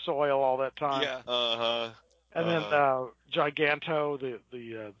underneath the soil all that time. Yeah. Uh-huh. And then Giganto,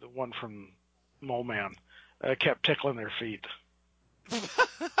 the one from Mole Man, kept tickling their feet.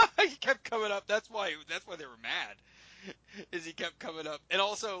 He kept coming up. That's why they were mad. Is he kept coming up. And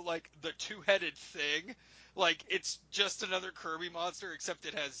also like the two-headed thing, like it's just another Kirby monster except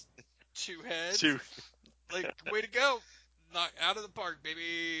it has two heads. Two. Like way to go. Knock out of the park, baby,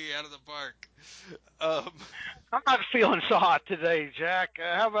 out of the park. I'm not feeling so hot today, Jack.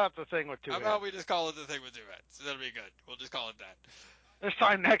 How about the thing with two How heads? about we just call it the thing with two heads? That'll be good. We'll just call it that. This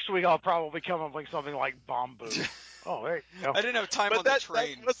time next week, I'll probably come up with something like Bamboo. Oh, there you go. I didn't have time But on the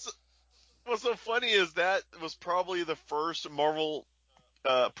train. what's so funny is that was probably the first Marvel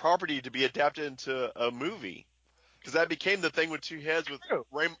property to be adapted into a movie. Because that became the thing with two heads with True.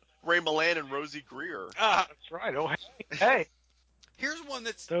 Ray Milland and Rosie Greer. That's right. Oh, hey. Here's one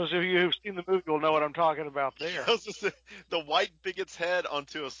that's Those of you who've seen the movie will know what I'm talking about there. The white bigot's head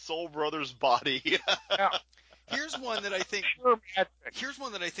onto a Soul Brothers body. Yeah. here's one that I think Pure magic. here's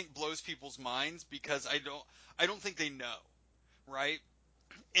one that I think blows people's minds because I don't think they know, right?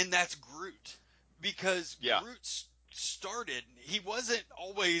 And that's Groot. Because Yeah. Groot started, he wasn't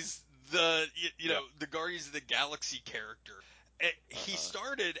always the the Guardians of the Galaxy character. He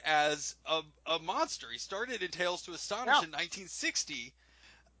started as a monster. He started in Tales to Astonish in 1960.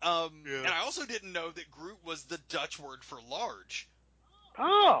 And I also didn't know that Groot was the Dutch word for large.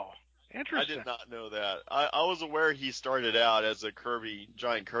 Oh, I interesting. did not know that. I was aware he started out as a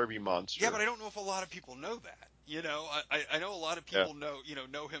giant Kirby monster. Yeah, but I don't know if a lot of people know that. You know, I know a lot of people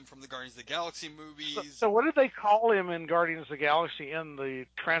know him from the Guardians of the Galaxy movies. So what did they call him in Guardians of the Galaxy in the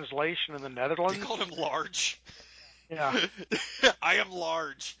translation in the Netherlands? They called him large. Yeah. I am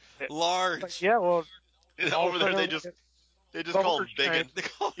large. Large. But yeah, well, over there they just call him Biggin. They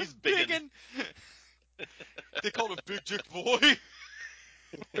call him He's Biggin. They called him Big Dick Boy.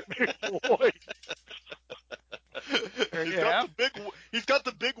 boy. He's got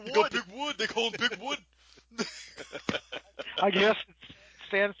the big wood. He got big wood. They call him Big Wood. I guess it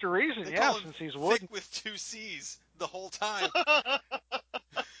stands to reason, They yeah, call him since he's wooden. Thick with two C's the whole time.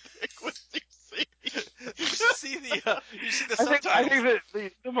 Thick with two C's. You should see the I subtitles. think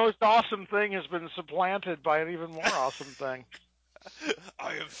that the most awesome thing has been supplanted by an even more awesome thing.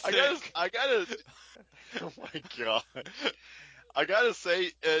 I am thick. I gotta. Oh my god. I gotta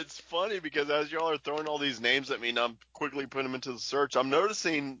say, it's funny because as y'all are throwing all these names at me and I'm quickly putting them into the search, I'm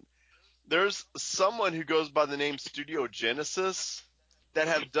noticing there's someone who goes by the name Studio Genesis that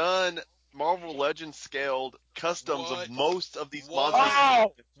have done Marvel Legends scaled customs of most of these monsters.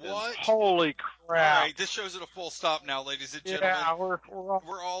 Oh! What? Holy crap. All right, this shows it a full stop now, ladies and gentlemen. Yeah, we're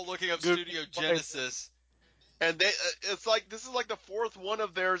all looking up good. Studio Genesis. And it's like this is like the fourth one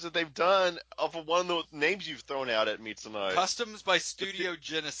of theirs that they've done of one of the names you've thrown out at me tonight. Customs by Studio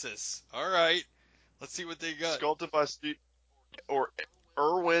Genesis. All right, let's see what they got. Sculpted by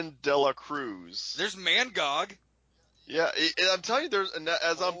Erwin de la Cruz. There's Mangog. Yeah, I'm telling you,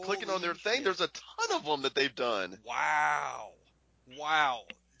 as I'm clicking on their thing, there's a ton of them that they've done. Wow.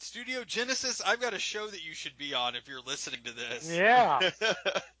 Studio Genesis, I've got a show that you should be on if you're listening to this. Yeah.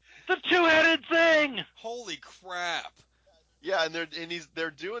 The two-headed thing. Holy crap. Yeah, and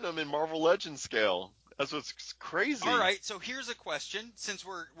they're doing them in Marvel Legends scale. That's what's crazy. All right, so here's a question. Since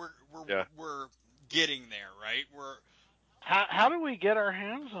we're getting there, right? How do we get our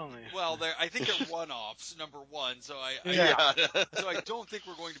hands on these? Well, I think they're one-offs, number one. So so I don't think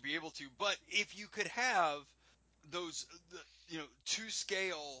we're going to be able to. But if you could have those,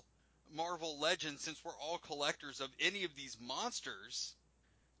 to-scale Marvel Legends, since we're all collectors of any of these monsters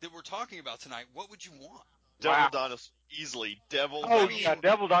that we're talking about tonight, what would you want? Devil Dinosaur, easily. Devil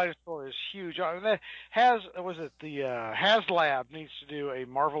Dinosaur is huge. I mean, the HasLab needs to do a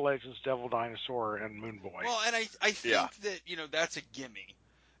Marvel Legends Devil Dinosaur and Moon Boy. Well, and I think that, that's a gimme.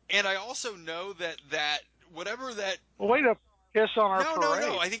 And I also know that whatever that... Well, way to piss on our parade.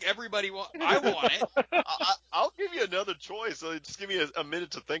 No. I think everybody I want it. I'll give you another choice. So just give me a minute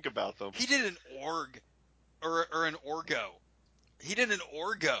to think about them. He did an Org, or an Orgo. He did an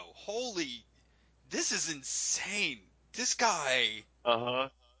Orgo. Holy... This is insane. This guy. Holy.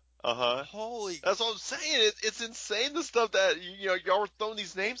 That's what I'm saying. It's insane the stuff that y'all were throwing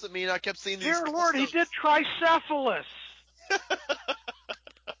these names at me, and I kept seeing these. Dear Lord, he did Tricephalus.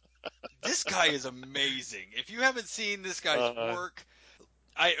 This guy is amazing. If you haven't seen this guy's work,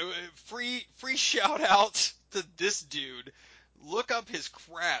 free shout out to this dude. Look up his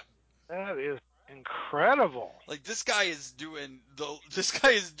crap. That is incredible. Like this guy is doing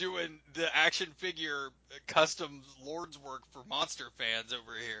the action figure custom Lord's work for monster fans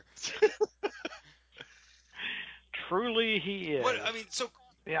over here. Truly, he is. What I mean, so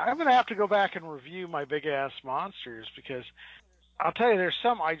yeah, I'm gonna have to go back and review my big ass monsters because I'll tell you, there's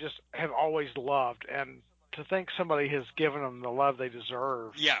some I just have always loved, and to think somebody has given them the love they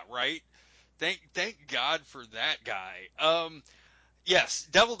deserve. yeah, right. Thank God for that guy. Yes,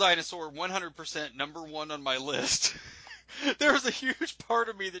 Devil Dinosaur, 100% number one on my list. There's a huge part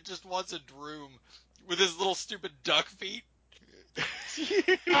of me that just wants a Droom with his little stupid duck feet.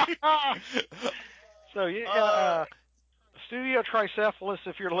 So yeah, Studio Tricephalus,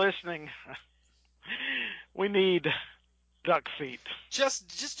 if you're listening, we need duck feet.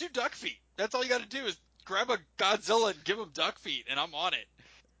 Just do duck feet. That's all you got to do is grab a Godzilla and give him duck feet, and I'm on it.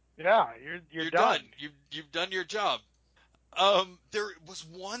 Yeah, you're done. You've done your job. There was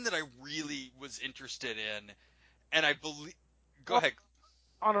one that I really was interested in, and I believe. Go ahead.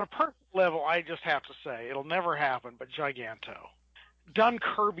 On a personal level, I just have to say it'll never happen. But Giganto, done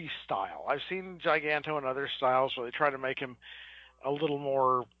Kirby style. I've seen Giganto in other styles where they try to make him a little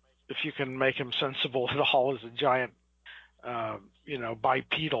more, if you can make him sensible at all, as a giant,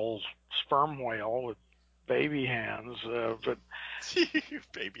 bipedal sperm whale with baby hands. But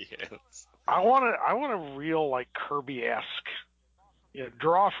Baby hands. I want a real like Kirby-esque.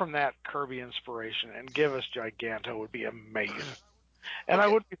 Draw from that Kirby inspiration and give us Giganto would be amazing. And Okay. I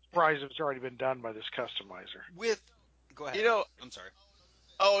wouldn't be surprised if it's already been done by this customizer. Go ahead. I'm sorry.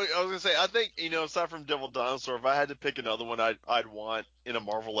 Oh, I was gonna say, I think aside from Devil Dinosaur, if I had to pick another one, I'd want in a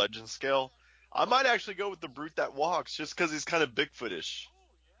Marvel Legends scale. I might actually go with the Brute That Walks, just because he's kind of Bigfootish,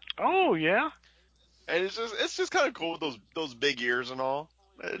 Oh yeah, and it's just kind of cool with those big ears and all.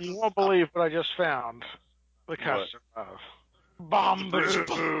 you won't believe what I just found. The What? custom of The British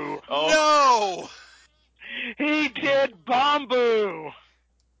Bamboo. No. He did Bamboo.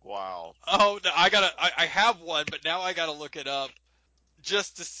 Wow. Oh, no, I have one, but now I gotta look it up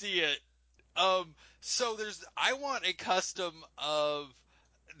just to see it. So I want a custom of.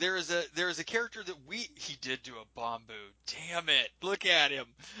 There is a character that he did do a Bamboo. Damn it! Look at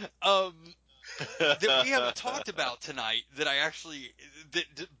him. That we haven't talked about tonight that that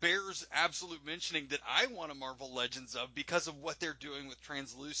bears absolute mentioning that I want a Marvel Legends of because of what they're doing with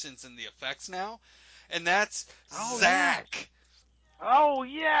translucence and the effects now, and that's Zack. Yes. Oh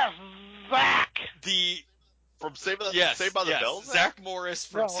yes, Zack. From Saved by the Bell, Zack Morris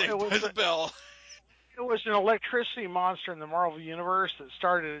from Saved by the Bell. It was an electricity monster in the Marvel Universe that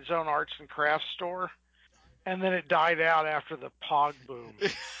started its own arts and crafts store, and then it died out after the Pog boom.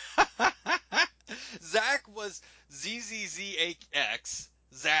 Zack was ZZZX.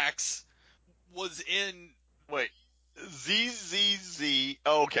 Zax was in. Wait, ZZZ.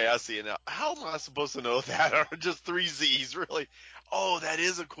 Oh, okay, I see it now. How am I supposed to know that? Are just three Z's, really? Oh, that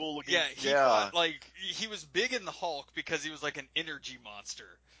is a cool looking. Yeah, fought, he was big in the Hulk because he was like an energy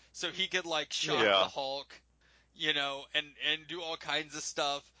monster, so he could shock the Hulk, and do all kinds of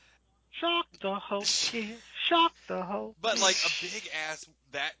stuff. Shock the Hulk, yeah, shock the Hulk. But a big ass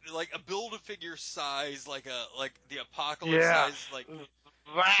a Build-A-Figure size, like the Apocalypse size,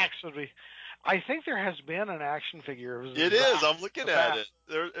 Vax would be. I think there has been an action figure. It is. I'm looking at it.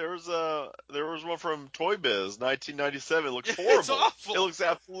 There was one from Toy Biz, 1997. It looks horrible. It's awful. It looks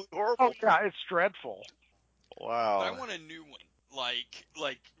absolutely horrible. Oh yeah, it's dreadful. Wow. But I want a new one, like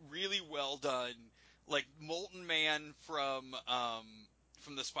really well done, like Molten Man from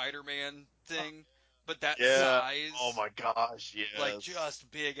the Spider-Man thing, but that size. Oh my gosh, yes. Like just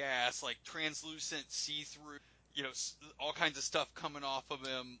big ass, like translucent, see-through, all kinds of stuff coming off of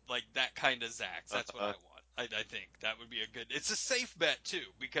him, like that kind of Zax. That's what I want. I think that would be a good. It's a safe bet too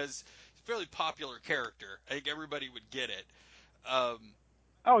because it's a fairly popular character. I think everybody would get it.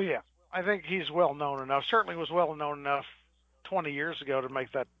 Oh yeah, I think he's well known enough. Certainly was well known enough 20 years ago to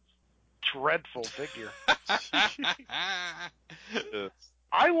make that dreadful figure. Yes.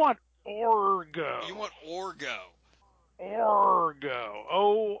 I want Orgo. You want Orgo.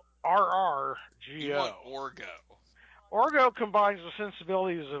 Orgo. ORRGO. You want Orgo. Orgo combines the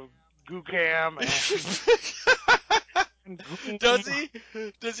sensibilities of Googam and Goom. Does he?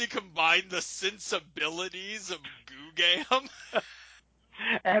 Does he combine the sensibilities of Googam?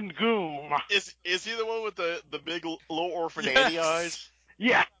 And Goom. Is he the one with the big little orphan Annie eyes?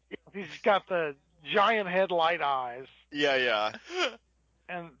 Yeah. He's got the giant headlight eyes. Yeah.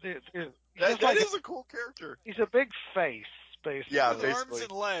 And That is a cool character. He's a big face, basically. Yeah, With arms basically.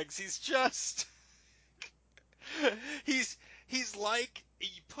 and legs, he's just he's like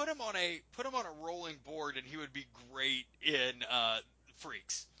you put him on a rolling board and he would be great in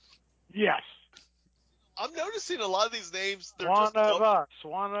Freaks. Yes. I'm noticing a lot of these names. One of us.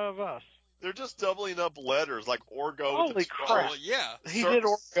 One of us. They're just doubling up letters, like Orgo with Holy the Oh crap. well, yeah. He did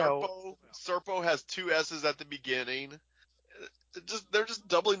Orgo. Serpo has two S's at the beginning. They're just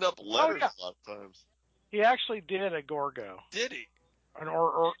doubling up Oh, letters yeah. a lot of times. He actually did a Gorgo. Did he? An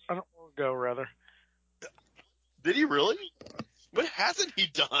Orgo, rather. Did he really? What hasn't he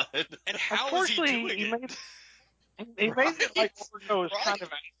done? And how is he Unfortunately, doing he it? made it like Orgo is Right. kind of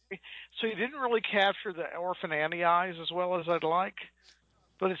angry, so he didn't really capture the Orphan Annie eyes as well as I'd like.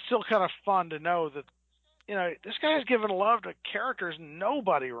 But it's still kind of fun to know that, this guy's giving love to characters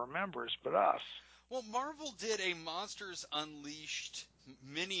nobody remembers but us. Well, Marvel did a Monsters Unleashed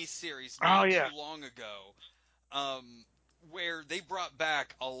mini-series Oh, not yeah. too long ago, where they brought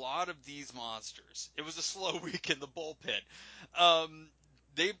back a lot of these monsters. It was a slow week in the bullpen.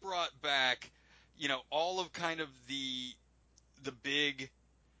 They brought back, all of kind of the big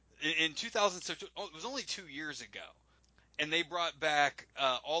in 2006. Oh, it was only 2 years ago. And they brought back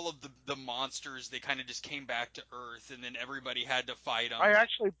all of the monsters. They kind of just came back to Earth, and then everybody had to fight them. I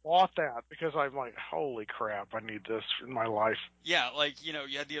actually bought that because I'm like, holy crap, I need this in my life. Yeah, like, you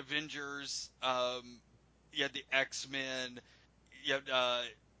had the Avengers, you had the X-Men, you had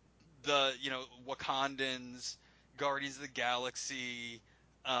the, Wakandans, Guardians of the Galaxy,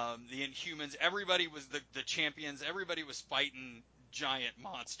 the Inhumans. Everybody was the champions. Everybody was fighting giant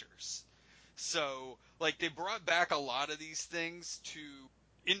monsters. So, like, they brought back a lot of these things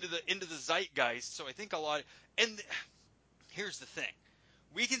into the zeitgeist. So I think a lot. And here's the thing: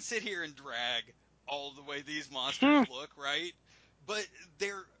 we can sit here and drag all the way these monsters look, right? But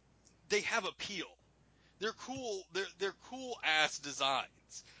they have appeal. They're cool. They're cool ass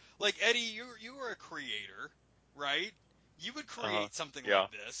designs. Like, Eddie, you were a creator, right? You would create something Yeah.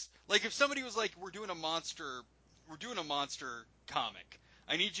 like this. Like, if somebody was like, we're doing a monster comic.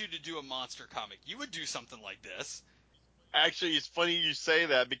 I need you to do a monster comic. You would do something like this. Actually, it's funny you say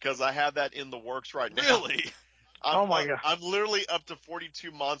that because I have that in the works right now. Really? Oh my God. I'm literally up to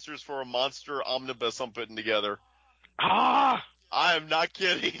 42 monsters for a monster omnibus I'm putting together. Ah! I am not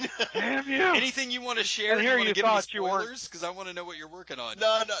kidding. Damn you! Anything you want to share? And Do you here want to you give any thought you weren't. spoilers? Because I want to know what you're working on.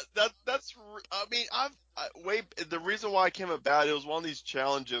 No, that's. I mean, the reason why I came about it was one of these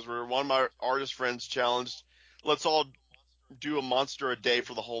challenges where one of my artist friends challenged, let's all do a monster a day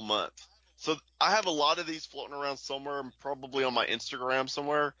for the whole month. So I have a lot of these floating around somewhere, probably on my Instagram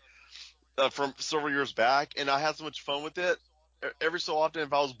somewhere, from several years back, and I had so much fun with it. Every so often,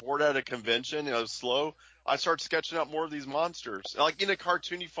 if I was bored at a convention and I was slow, I start sketching out more of these monsters, like in a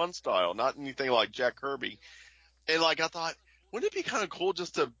cartoony, fun style, not anything like Jack Kirby. And like I thought, wouldn't it be kind of cool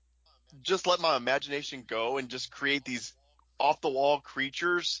just to just let my imagination go and just create these off the wall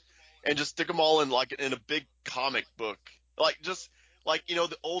creatures and just stick them all in a big comic book, like just like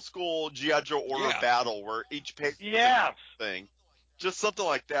the old school GI Joe Order of Battle where each page is a Yes! thing, just something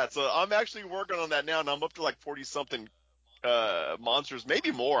like that. So I'm actually working on that now, and I'm up to like 40 something monsters,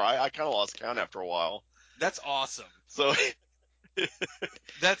 maybe more. I kind of lost count after a while. That's awesome. So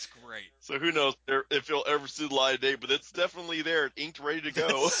That's great. So who knows if it'll ever see the light of day, but it's definitely there, inked, ready to go.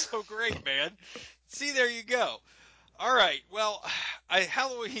 That's so great, man. See, there you go. All right. Well,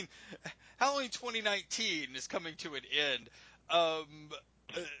 Halloween 2019 is coming to an end.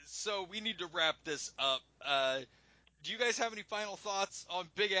 So we need to wrap this up. Do you guys have any final thoughts on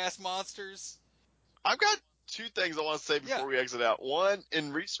big ass monsters? I've got two things I want to say before we exit out. One,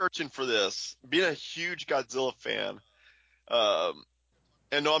 in researching for this, being a huge Godzilla fan,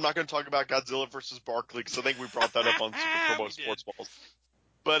 and no, I'm not going to talk about Godzilla versus Barkley because I think we brought that up on Super Turbo Sports Balls.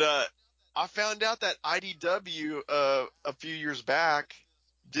 But I found out that IDW a few years back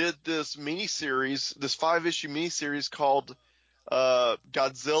did this miniseries, this 5-issue miniseries called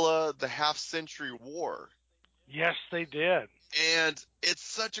Godzilla: The Half-Century War. Yes, they did. And it's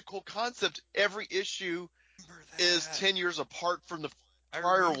such a cool concept. Every issue is 10 years apart from the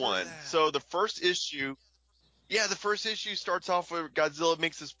prior one. So the first issue starts off where Godzilla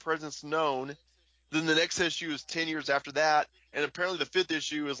makes his presence known. Then the next issue is 10 years after that. And apparently the 5th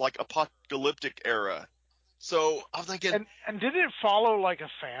issue is like apocalyptic era. So I'm thinking. And did it follow like a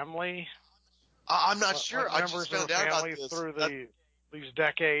family? I'm not sure. Like I members just found of a out about family this. through these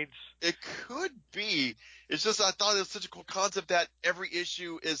decades. It could be. It's just I thought it was such a cool concept that every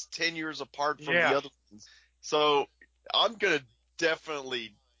issue is 10 years apart from the other ones. So I'm going to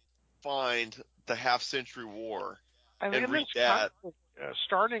definitely find the Half-Century War and read that.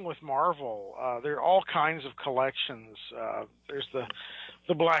 starting with Marvel, there are all kinds of collections. There's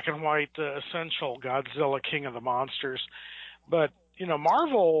the black and white essential Godzilla King of the Monsters, but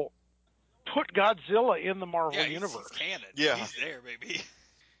Marvel put Godzilla in the Marvel universe. He's canon. Yeah. He's there, baby.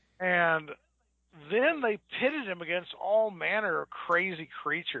 And then they pitted him against all manner of crazy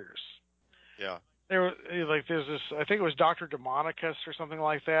creatures. Yeah. There's this, I think it was Dr. Demonicus or something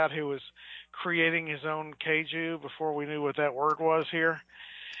like that, who was creating his own kaiju before we knew what that word was here.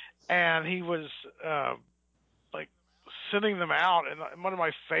 And he was, sending them out. And one of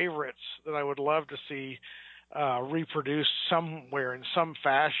my favorites that I would love to see, reproduced somewhere in some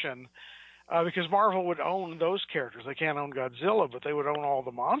fashion, because Marvel would own those characters. They can't own Godzilla, but they would own all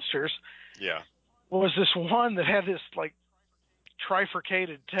the monsters. Yeah. Was this one that had this,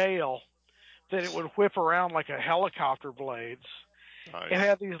 trifurcated tail that it would whip around like a helicopter blades. Nice. It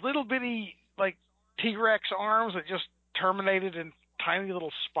had these little bitty, T-Rex arms that just terminated in tiny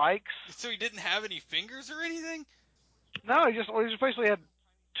little spikes. So he didn't have any fingers or anything? No, he just basically had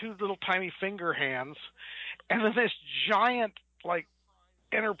two little tiny finger hands. And then this giant,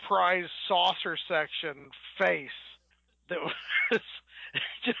 Enterprise saucer section face that was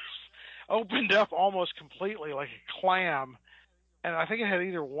just opened up almost completely like a clam. And I think it had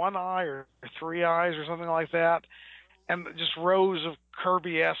either one eye or three eyes or something like that, and just rows of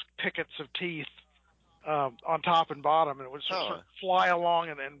Kirby-esque pickets of teeth on top and bottom, and it would sort of fly along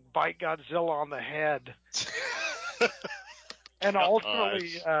and bite Godzilla on the head. And ultimately,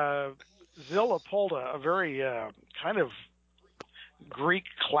 Zilla pulled a very kind of Greek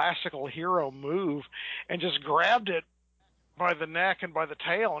classical hero move and just grabbed it by the neck and by the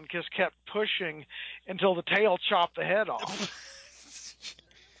tail and just kept pushing until the tail chopped the head off.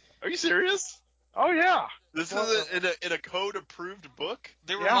 Are you serious? Oh, yeah. This is in a code-approved book?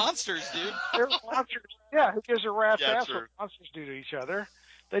 They were monsters, dude. They were monsters. Yeah, who gives a rat's ass true. what monsters do to each other?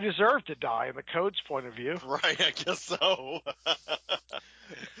 They deserve to die in the code's point of view. Right, I guess so.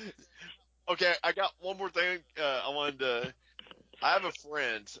 Okay, I got one more thing I wanted to... I have a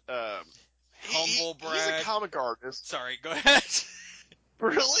friend. Humble brag. He's a comic artist. Sorry, go ahead.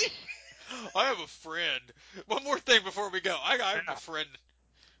 Really? I have a friend. One more thing before we go. I have a friend.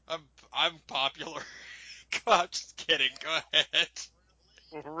 I'm popular. God, just kidding. Go ahead.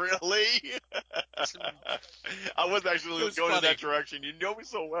 Really? I was actually going in that direction. You know me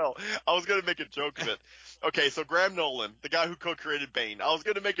so well. I was going to make a joke of it. Okay, so Graham Nolan, the guy who co-created Bane, I was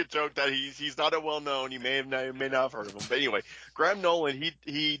going to make a joke that he's not a well-known. You may not have heard of him, but anyway, Graham Nolan,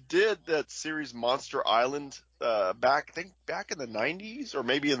 he did that series Monster Island back in the 90s or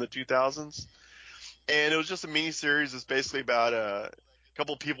maybe in the 2000s, and it was just a mini series. It's basically about a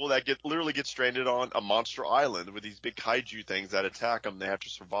couple of people that literally get stranded on a monster island with these big kaiju things that attack them. They have to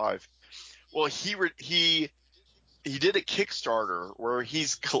survive. Well, he did a Kickstarter where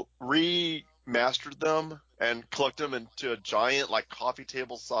he's remastered them and collected them into a giant, coffee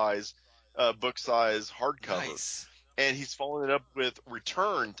table size, book size hardcover. Nice. And he's following it up with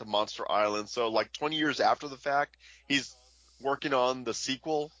Return to Monster Island. So 20 years after the fact, he's working on the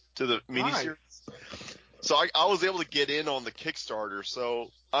sequel to the miniseries. Nice. So I was able to get in on the Kickstarter,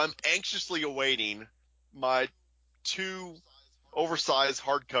 so I'm anxiously awaiting my 2 oversized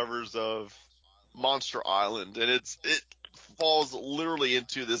hardcovers of Monster Island, and it falls literally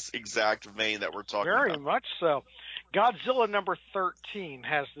into this exact vein that we're talking about. Very much so. Godzilla number 13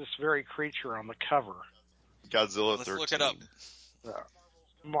 has this very creature on the cover. Godzilla 13. Let's look it up.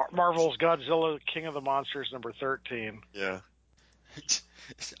 Marvel's Godzilla King of the Monsters number 13. Yeah.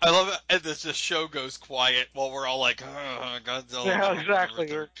 I love it. And the show goes quiet while we're all like, Godzilla. Yeah, exactly.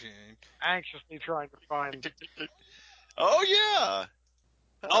 We're anxiously trying to find. Oh, yeah.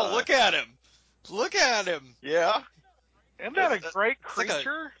 Oh, look at him. Look at him. Yeah. Isn't that a great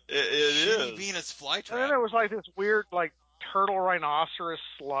creature? It is. Venus flytrap. And then it was this weird, turtle rhinoceros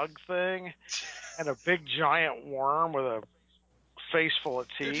slug thing, and a big giant worm with a face full of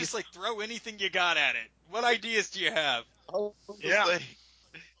teeth. They're just throw anything you got at it. What ideas do you have? Yeah.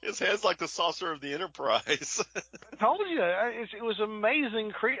 His head's like the saucer of the Enterprise. I told you, it was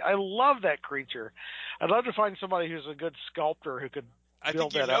amazing. I love that creature. I'd love to find somebody who's a good sculptor who could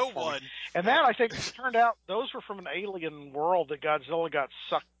build that up for me. And that, I think, turned out, those were from an alien world that Godzilla got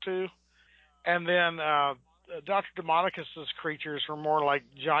sucked to. And then Dr. Demonicus's creatures were more like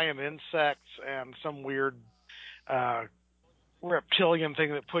giant insects and some weird reptilian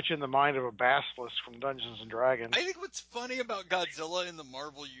thing that puts you in the mind of a basilisk from Dungeons and Dragons. I think what's funny about Godzilla in the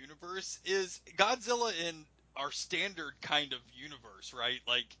Marvel universe is Godzilla in our standard kind of universe, right?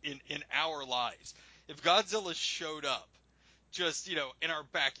 In our lives. If Godzilla showed up just, in our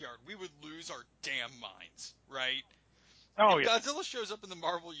backyard, we would lose our damn minds, right? Oh, if yeah. Godzilla shows up in the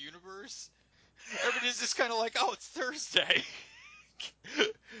Marvel Universe, everybody's just kind of like, oh, it's Thursday.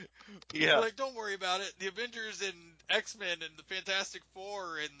 Yeah. Like, don't worry about it. The Avengers and X-Men and the Fantastic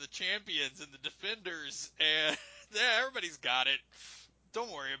Four and the Champions and the Defenders, and yeah, everybody's got it.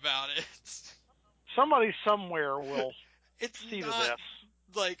 Don't worry about it. Somebody somewhere will It's see to not this.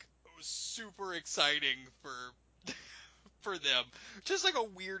 like super exciting for them. Just like a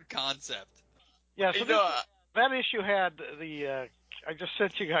weird concept. Yeah, so You know, that issue had the. I just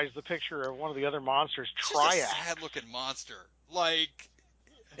sent you guys the picture of one of the other monsters, It's just a Triax. sad-looking monster. Like,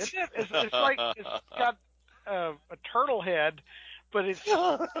 Isn't it? It's like it's got a turtle head, but its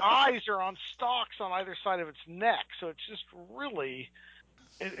eyes are on stalks on either side of its neck. So it's just really,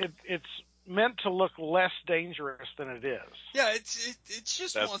 it's meant to look less dangerous than it is. yeah, it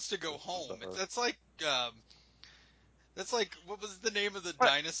just That's- wants to go that's home. bizarre. That's like what was the name of the What?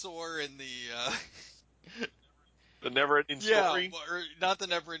 dinosaur in the the never-ending yeah, story. or not the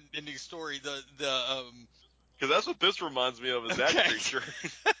never-ending story. The Because that's what this reminds me of, is that Okay. creature.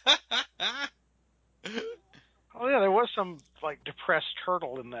 Oh yeah, there was some like depressed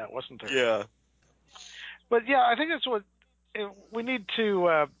turtle in that, wasn't there? Yeah. But yeah, I think that's what we need to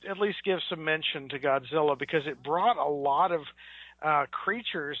at least give some mention to Godzilla, because it brought a lot of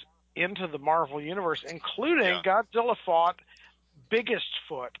creatures into the Marvel universe, including Godzilla fought Biggest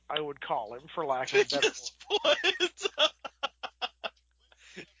Foot, I would call him, for lack of a better word. Biggest foot.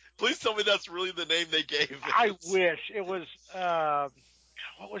 Please tell me that's really the name they gave it. I wish it was.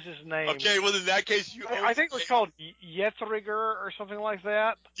 What was his name? Okay, well in that case, I think it was called Yetriger or something like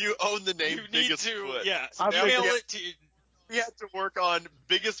that. you own the name you need Biggest to Foot. yeah So now email we it to. we have to work on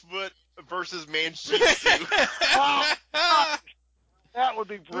Biggest Foot versus Manchitsu. That would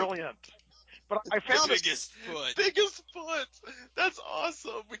be brilliant. But I found it. Biggest Foot. Biggest Foot. That's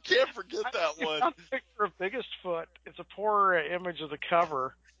awesome. We can't forget that I one. found a picture of Biggest Foot. It's a poor image of the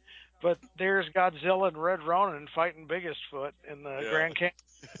cover, but there's Godzilla and Red Ronin fighting Biggest Foot in the Grand Canyon.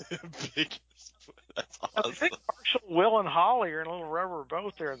 Biggest Foot. That's I awesome. think Marshall, Will, and Holly are in a little rubber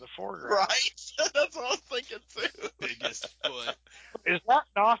boat there in the foreground. Right? That's what I was thinking too. Biggest Foot. Is that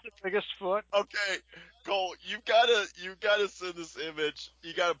not the Biggest Foot? Okay, Cole, you gotta send this image.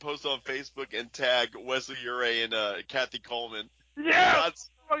 You gotta post on Facebook and tag Wesley Ure and Kathy Coleman. Yes! That's,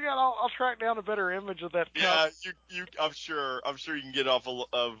 Oh my God, I'll track down a better image of that. yeah, you. I'm sure you can get off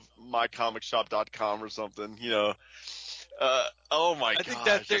of mycomicshop.com or something. You know. Oh my I think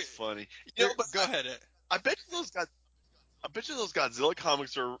gosh, that's funny. You know, but go ahead. I bet you those Godzilla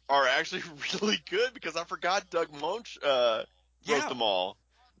comics are actually really good, because I forgot Doug Munch wrote Yeah. them all.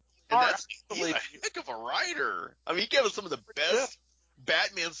 And he's a Absolutely. heck of a writer. I mean, he gave us some of the best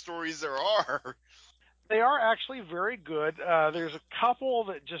Batman stories there are. They are actually very good. There's a couple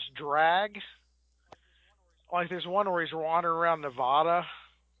that just drag. Like there's one where he's wandering around Nevada,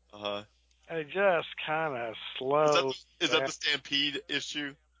 Uh-huh. and it just kind of Is slows. that the Stampede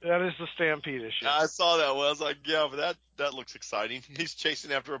issue? That is the Stampede issue. I saw that one. I was like, yeah, but that looks exciting. He's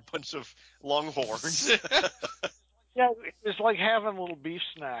chasing after a bunch of longhorns. Yeah, it's like having a little beef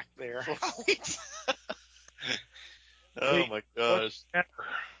snack there. Right? Oh my gosh.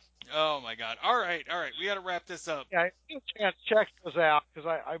 Oh my God! All right, we got to wrap this up. Yeah, I think chance check those out, because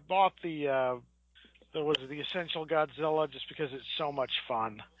I bought the Essential Godzilla just because it's so much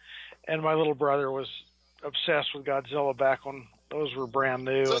fun, and my little brother was obsessed with Godzilla back when those were brand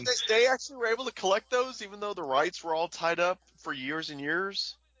new. So And they actually were able to collect those, even though the rights were all tied up for years and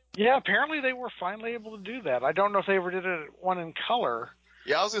years? yeah, apparently they were finally able to do that. I don't know if they ever did one in color.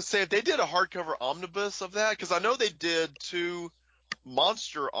 Yeah, I was going to say, if they did a hardcover omnibus of that, because I know they did 2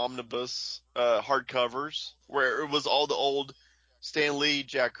 monster omnibus hardcovers where it was all the old Stan Lee,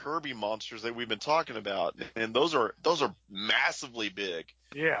 Jack Kirby monsters that we've been talking about, and those are massively big.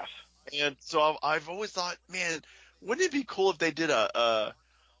 Yes. And so I've always thought, man, wouldn't it be cool if they did a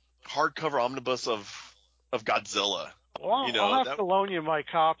hardcover omnibus of Godzilla? Well, You know, I'll have that, to loan you my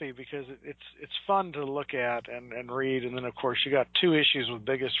copy, because it's fun to look at and read. And then, of course, you got 2 issues with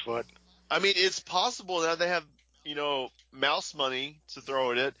Biggest Foot. I mean, it's possible now they have, mouse money to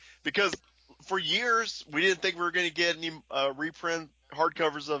throw at it, because for years we didn't think we were going to get any reprint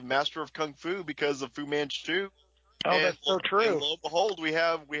hardcovers of Master of Kung Fu because of Fu Manchu. Oh, And that's so true. And lo and behold, we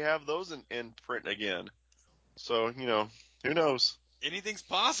have those in print again. So, who knows? Anything's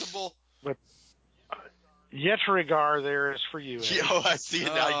possible. But Yetrigar there is for you, Eddie. Oh, I see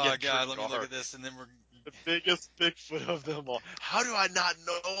it now. Oh God, let me look at this, and then we're. The biggest Bigfoot of them all. How do I not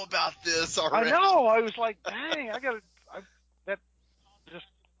know about this already? I know. I was like, dang, that just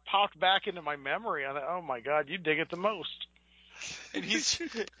popped back into my memory. I thought, oh my God, you dig it the most. And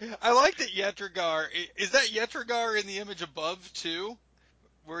I like that Yetragar, is that Yetragar in the image above too?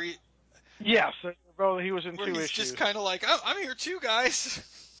 Where Yes, he was in where 2 he's issues. just kind of like, I'm here too, guys.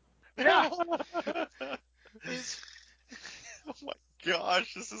 Yeah. Oh my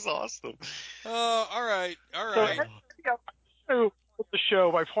gosh, this is awesome. All right. So Right. Eddie knew the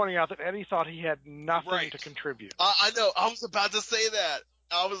show by pointing out that Eddie thought he had nothing to contribute. I know. I was about to say that.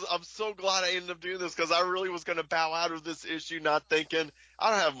 I'm so glad I ended up doing this because I really was going to bow out of this issue, not thinking I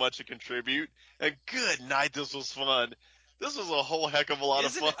don't have much to contribute. And good night, this was fun. This was a whole heck of a lot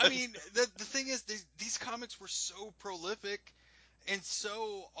of fun. I mean, the thing is, these comics were so prolific and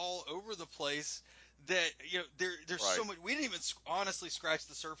so all over the place that there's so much. We didn't even honestly scratch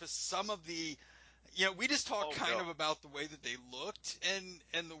the surface. Some of the, we just talked of about the way that they looked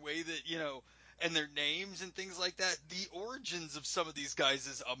and the way that and their names and things like that. The origins of some of these guys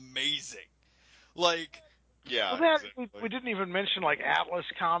is amazing. Like, yeah, well, exactly. we didn't even mention like Atlas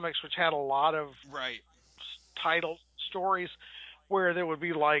Comics, which had a lot of titles, stories where there would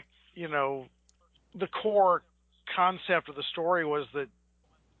be like, the core concept of the story was that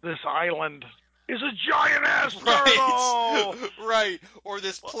this island is a giant ass turtle, right? Or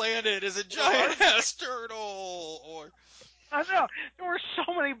this planet is a giant ass turtle, or I know there were so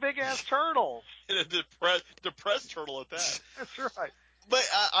many big ass turtles. And a depressed turtle at that. That's right. But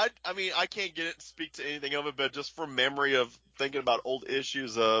I mean, I can't get it and speak to anything of it, but just from memory of thinking about old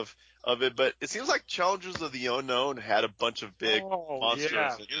issues of it. But it seems like Challengers of the Unknown had a bunch of big monsters.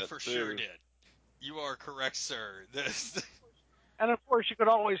 Yeah. In it for too. sure did. You are correct, sir. And of course, you could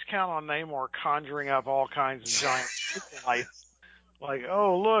always count on Namor conjuring up all kinds of giant lights. Like,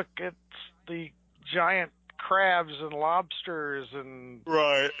 oh look, it's the giant crabs and lobsters, and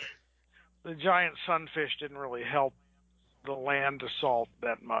the giant sunfish didn't really help the land assault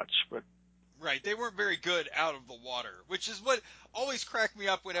that much, but right, they weren't very good out of the water, which is what always cracked me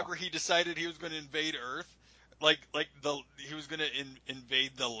up whenever he decided he was going to invade Earth, he was going to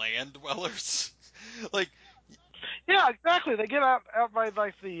invade the land dwellers, like. Yeah, exactly. They get out by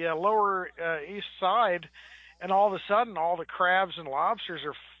like the lower east side, and all of a sudden, all the crabs and lobsters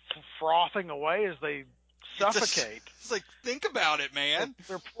are frothing away as they suffocate. It's like, think about it, man.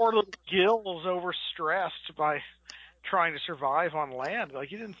 Their poor little gills overstressed by trying to survive on land.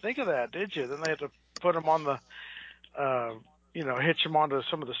 Like, you didn't think of that, did you? Then they had to put them on the, hitch them onto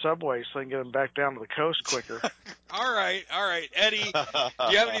some of the subways so they can get them back down to the coast quicker. All right. Eddie, do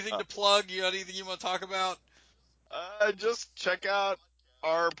you have anything to plug? You have anything you want to talk about? Just check out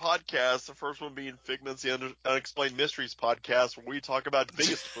our podcast. The first one being Figments, the Unexplained Mysteries podcast, where we talk about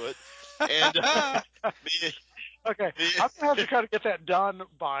Biggest Foot. And okay, I'm gonna have to kind of get that done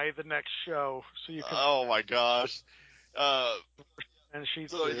by the next show, so you can. Oh my gosh. And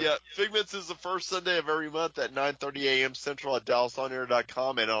yeah, Figments is the first Sunday of every month at 9:30 a.m. Central at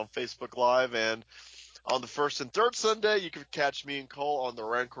DallasOnAir.com and on Facebook Live. And on the first and third Sunday, you can catch me and Cole on the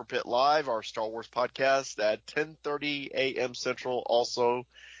Rancor Pit Live, our Star Wars podcast, at 10:30 a.m. Central, also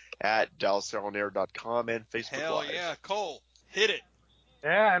at DallasOnAir.com and Facebook Hell Live. Yeah, Cole, hit it.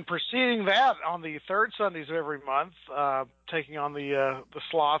 Yeah, and preceding that, on the third Sundays of every month, taking on the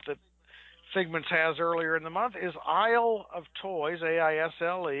slot that Figments has earlier in the month, is Isle of Toys,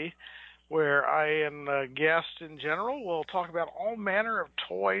 AISLE, where I and guests in general will talk about all manner of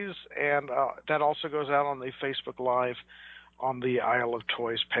toys, and that also goes out on the Facebook Live on the Isle of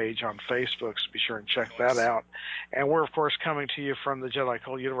Toys page on Facebook, so be sure and check that out. And we're, of course, coming to you from the Jedi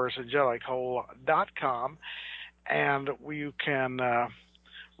Cole universe at JediCole.com, and you can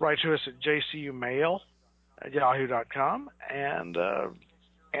write to us at jcumail@yahoo.com, and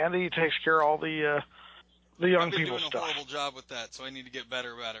Andy takes care of all the young I've been people doing stuff. a horrible job with that, so I need to get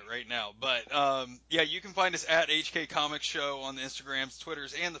better about it right now. But yeah, you can find us at HK Comics Show on the Instagrams,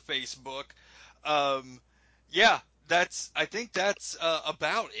 Twitters, and the Facebook. Yeah, I think that's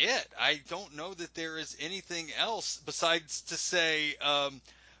about it. I don't know that there is anything else besides to say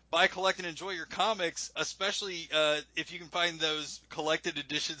buy, collect, and enjoy your comics, especially if you can find those collected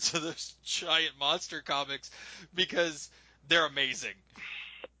editions of those giant monster comics, because they're amazing.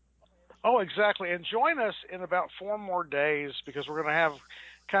 Oh, exactly. And join us in about 4 more days, because we're going to have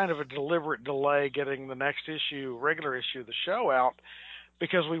kind of a deliberate delay getting the next issue, regular issue of the show out,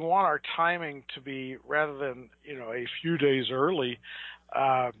 because we want our timing to be, rather than, a few days early.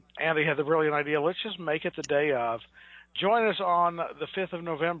 Andy had the brilliant idea, let's just make it the day of. Join us on the 5th of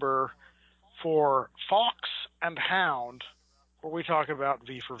November for Fox and Hound, where we talk about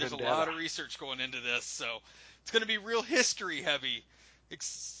V for Vendetta. There's a lot of research going into this, so it's going to be real history heavy.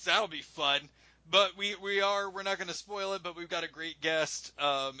 That'll be fun. But we're not going to spoil it, but we've got a great guest.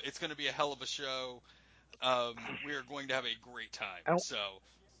 It's going to be a hell of a show. We are going to have a great time. And- So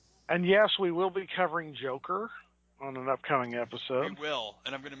And yes, we will be covering Joker on an upcoming we episode. will,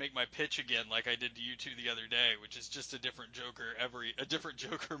 and I'm going to make my pitch again, like I did to you two the other day, which is just a different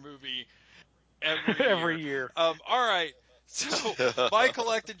Joker movie every year. Every year. All right. So, bye,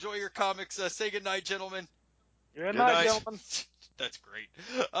 Collect. Enjoy your comics. Say goodnight, gentlemen. Good night. night, gentlemen. That's great.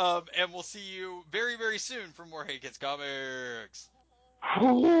 And we'll see you very, very soon for more Hey Kids Comics. That's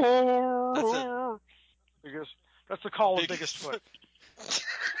it. That's the call of Biggest Foot.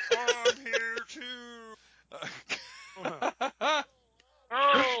 I'm here too.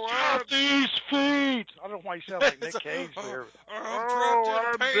 Stop these feet! I don't know why you sound like Nick Cage there. I'm trapped in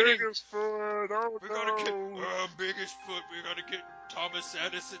a painting. Biggest Foot. Oh, We gotta get Biggest Foot. We gotta get Thomas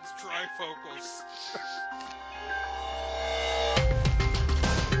Edison's trifocals.